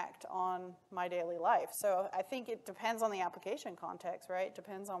impact on my daily life. So I think it depends on the application context, right? It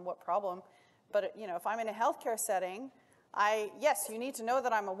depends on what problem. But, you know, if I'm in a healthcare setting, yes, you need to know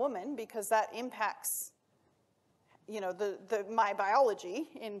that I'm a woman because that impacts, you know, my biology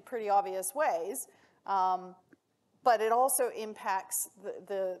in pretty obvious ways. But it also impacts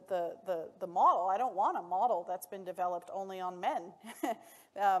the model. I don't want a model that's been developed only on men,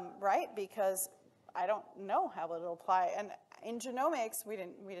 right? Because I don't know how it'll apply. And in genomics,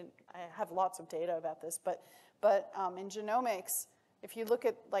 I have lots of data about this, but in genomics, if you look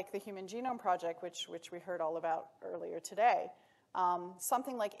at like the Human Genome Project, which we heard all about earlier today,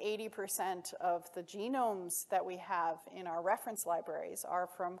 something like 80% of the genomes that we have in our reference libraries are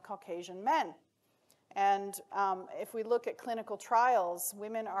from Caucasian men. And if we look at clinical trials,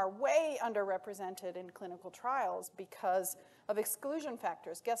 women are way underrepresented in clinical trials because of exclusion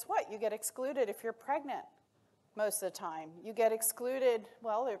factors. Guess what? You get excluded if you're pregnant most of the time. You get excluded,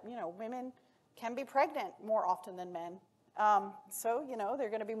 well, you know, women can be pregnant more often than men. So, you know, they're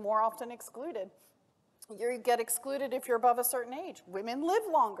going to be more often excluded. You get excluded if you're above a certain age. Women live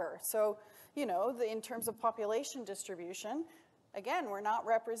longer. So, you know, in terms of population distribution, again, we're not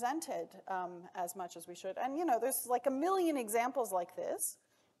represented as much as we should. And, you know, there's like a million examples like this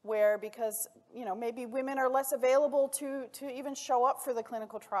where because, you know, maybe women are less available to even show up for the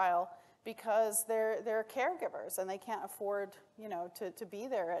clinical trial because they're caregivers and they can't afford, you know, to be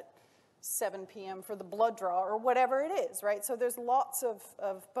there at 7 p.m. for the blood draw or whatever it is, right? So there's lots of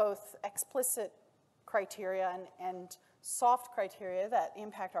both explicit criteria and soft criteria that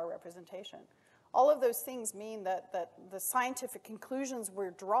impact our representation. All of those things mean that the scientific conclusions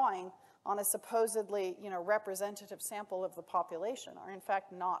we're drawing on a supposedly, you know, representative sample of the population are in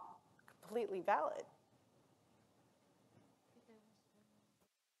fact not completely valid.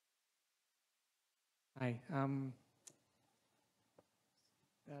 Hi.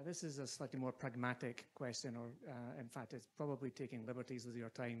 This is a slightly more pragmatic question, or in fact, it's probably taking liberties with your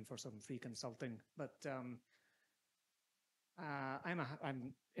time for some free consulting. But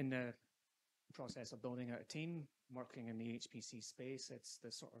I'm in the process of building out a team, working in the HPC space. It's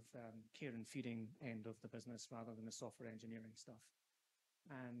the sort of care and feeding end of the business rather than the software engineering stuff.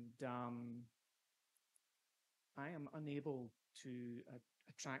 And I am unable to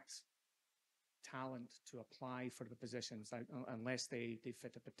attract talent to apply for the positions unless they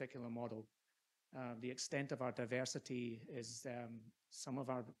fit a particular model. The extent of our diversity is some of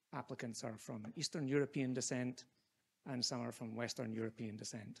our applicants are from Eastern European descent and some are from Western European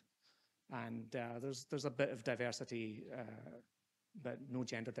descent. And there's a bit of diversity, but no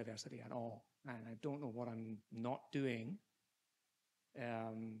gender diversity at all. And I don't know what I'm not doing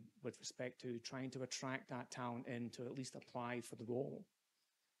with respect to trying to attract that talent in to at least apply for the role.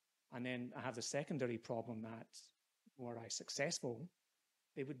 And then I have the secondary problem that were I successful,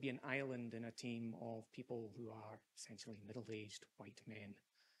 they would be an island in a team of people who are essentially middle-aged white men.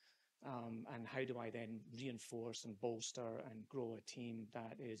 And how do I then reinforce and bolster and grow a team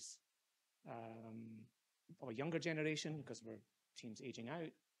that is of a younger generation, because we're teams aging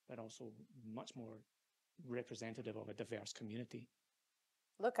out, but also much more representative of a diverse community?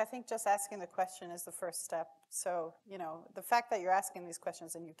 Look, I think just asking the question is the first step. So, you know, the fact that you're asking these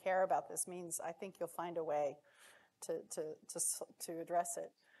questions and you care about this means I think you'll find a way to address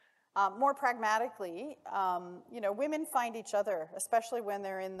it. More pragmatically, you know, women find each other, especially when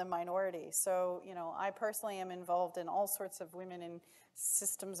they're in the minority. So, you know, I personally am involved in all sorts of women in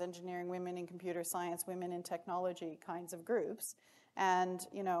systems engineering, women in computer science, women in technology kinds of groups. And,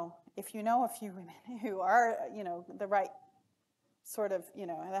 you know, if you know a few women who are, you know, the right sort of, you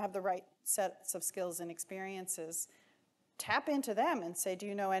know, have the right sets of skills and experiences, tap into them and say, do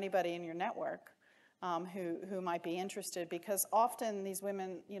you know anybody in your network who might be interested? Because often these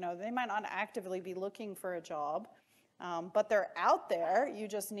women, you know, they might not actively be looking for a job, but they're out there. You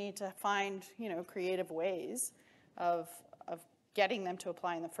just need to find, you know, creative ways of getting them to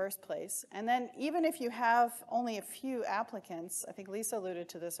apply in the first place. And then even if you have only a few applicants, I think Lisa alluded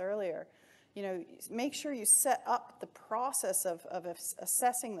to this earlier, you know, make sure you set up the process of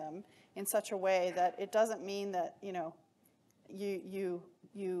assessing them in such a way that it doesn't mean that, you know, you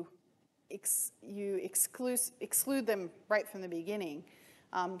exclude them right from the beginning.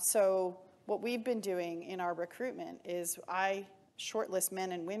 So what we've been doing in our recruitment is I shortlist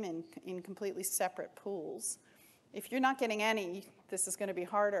men and women in completely separate pools. If you're not getting any, this is going to be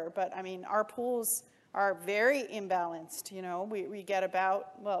harder, but I mean, our pools are very imbalanced. You know, we get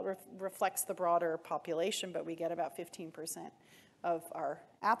about, well, it reflects the broader population, but we get about 15% of our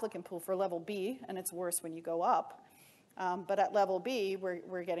applicant pool for level B, and it's worse when you go up. But at level B,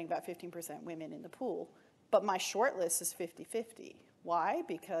 we're getting about 15% women in the pool. But my short list is 50-50. Why?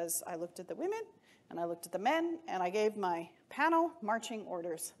 Because I looked at the women, and I looked at the men, and I gave my panel marching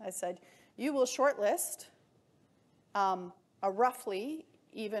orders. I said, you will shortlist a roughly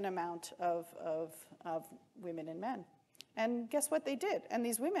even amount of women and men. And guess what they did? And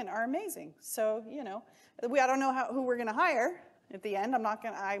these women are amazing. So, you know, I don't know who we're going to hire at the end. I'm not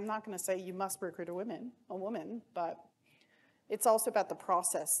going to say you must recruit a woman, but it's also about the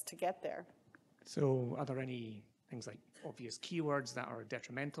process to get there. So are there any things like obvious keywords that are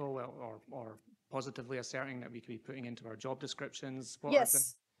detrimental or positively asserting that we could be putting into our job descriptions? What are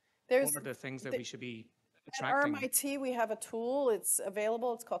the things that we should be attracting? At RMIT, we have a tool. It's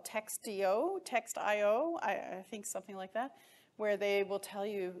available. It's called Text.io, I think something like that, where they will tell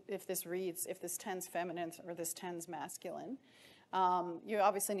you if this reads, if this tends feminine or this tends masculine. You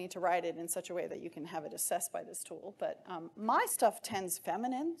obviously need to write it in such a way that you can have it assessed by this tool. But my stuff tends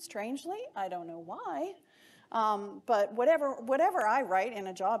feminine, strangely. I don't know why. But whatever I write in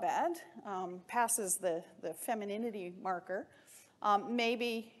a job ad passes the femininity marker.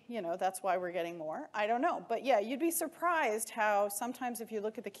 Maybe, you know, that's why we're getting more. I don't know. But yeah, you'd be surprised how sometimes if you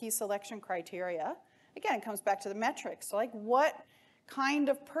look at the key selection criteria, again, it comes back to the metrics. So like, what kind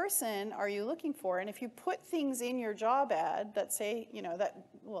of person are you looking for? And if you put things in your job ad that say, you know, that,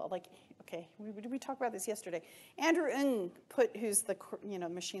 well, like, okay, did we talk about this yesterday? Andrew Ng who's the, you know,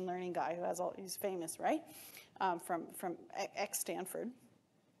 machine learning guy who has all, he's famous, right? From ex-Stanford.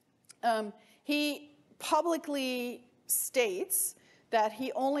 He publicly states that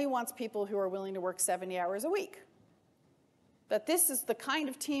he only wants people who are willing to work 70 hours a week. That this is the kind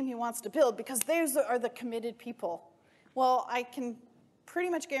of team he wants to build because those are the committed people. Well, I can pretty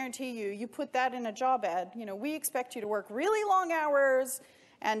much guarantee you, you put that in a job ad, you know, we expect you to work really long hours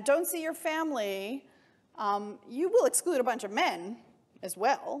and don't see your family. You will exclude a bunch of men as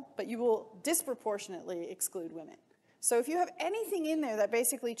well, but you will disproportionately exclude women. So if you have anything in there that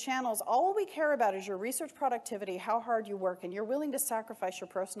basically channels all we care about is your research productivity, how hard you work, and you're willing to sacrifice your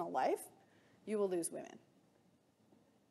personal life, you will lose women.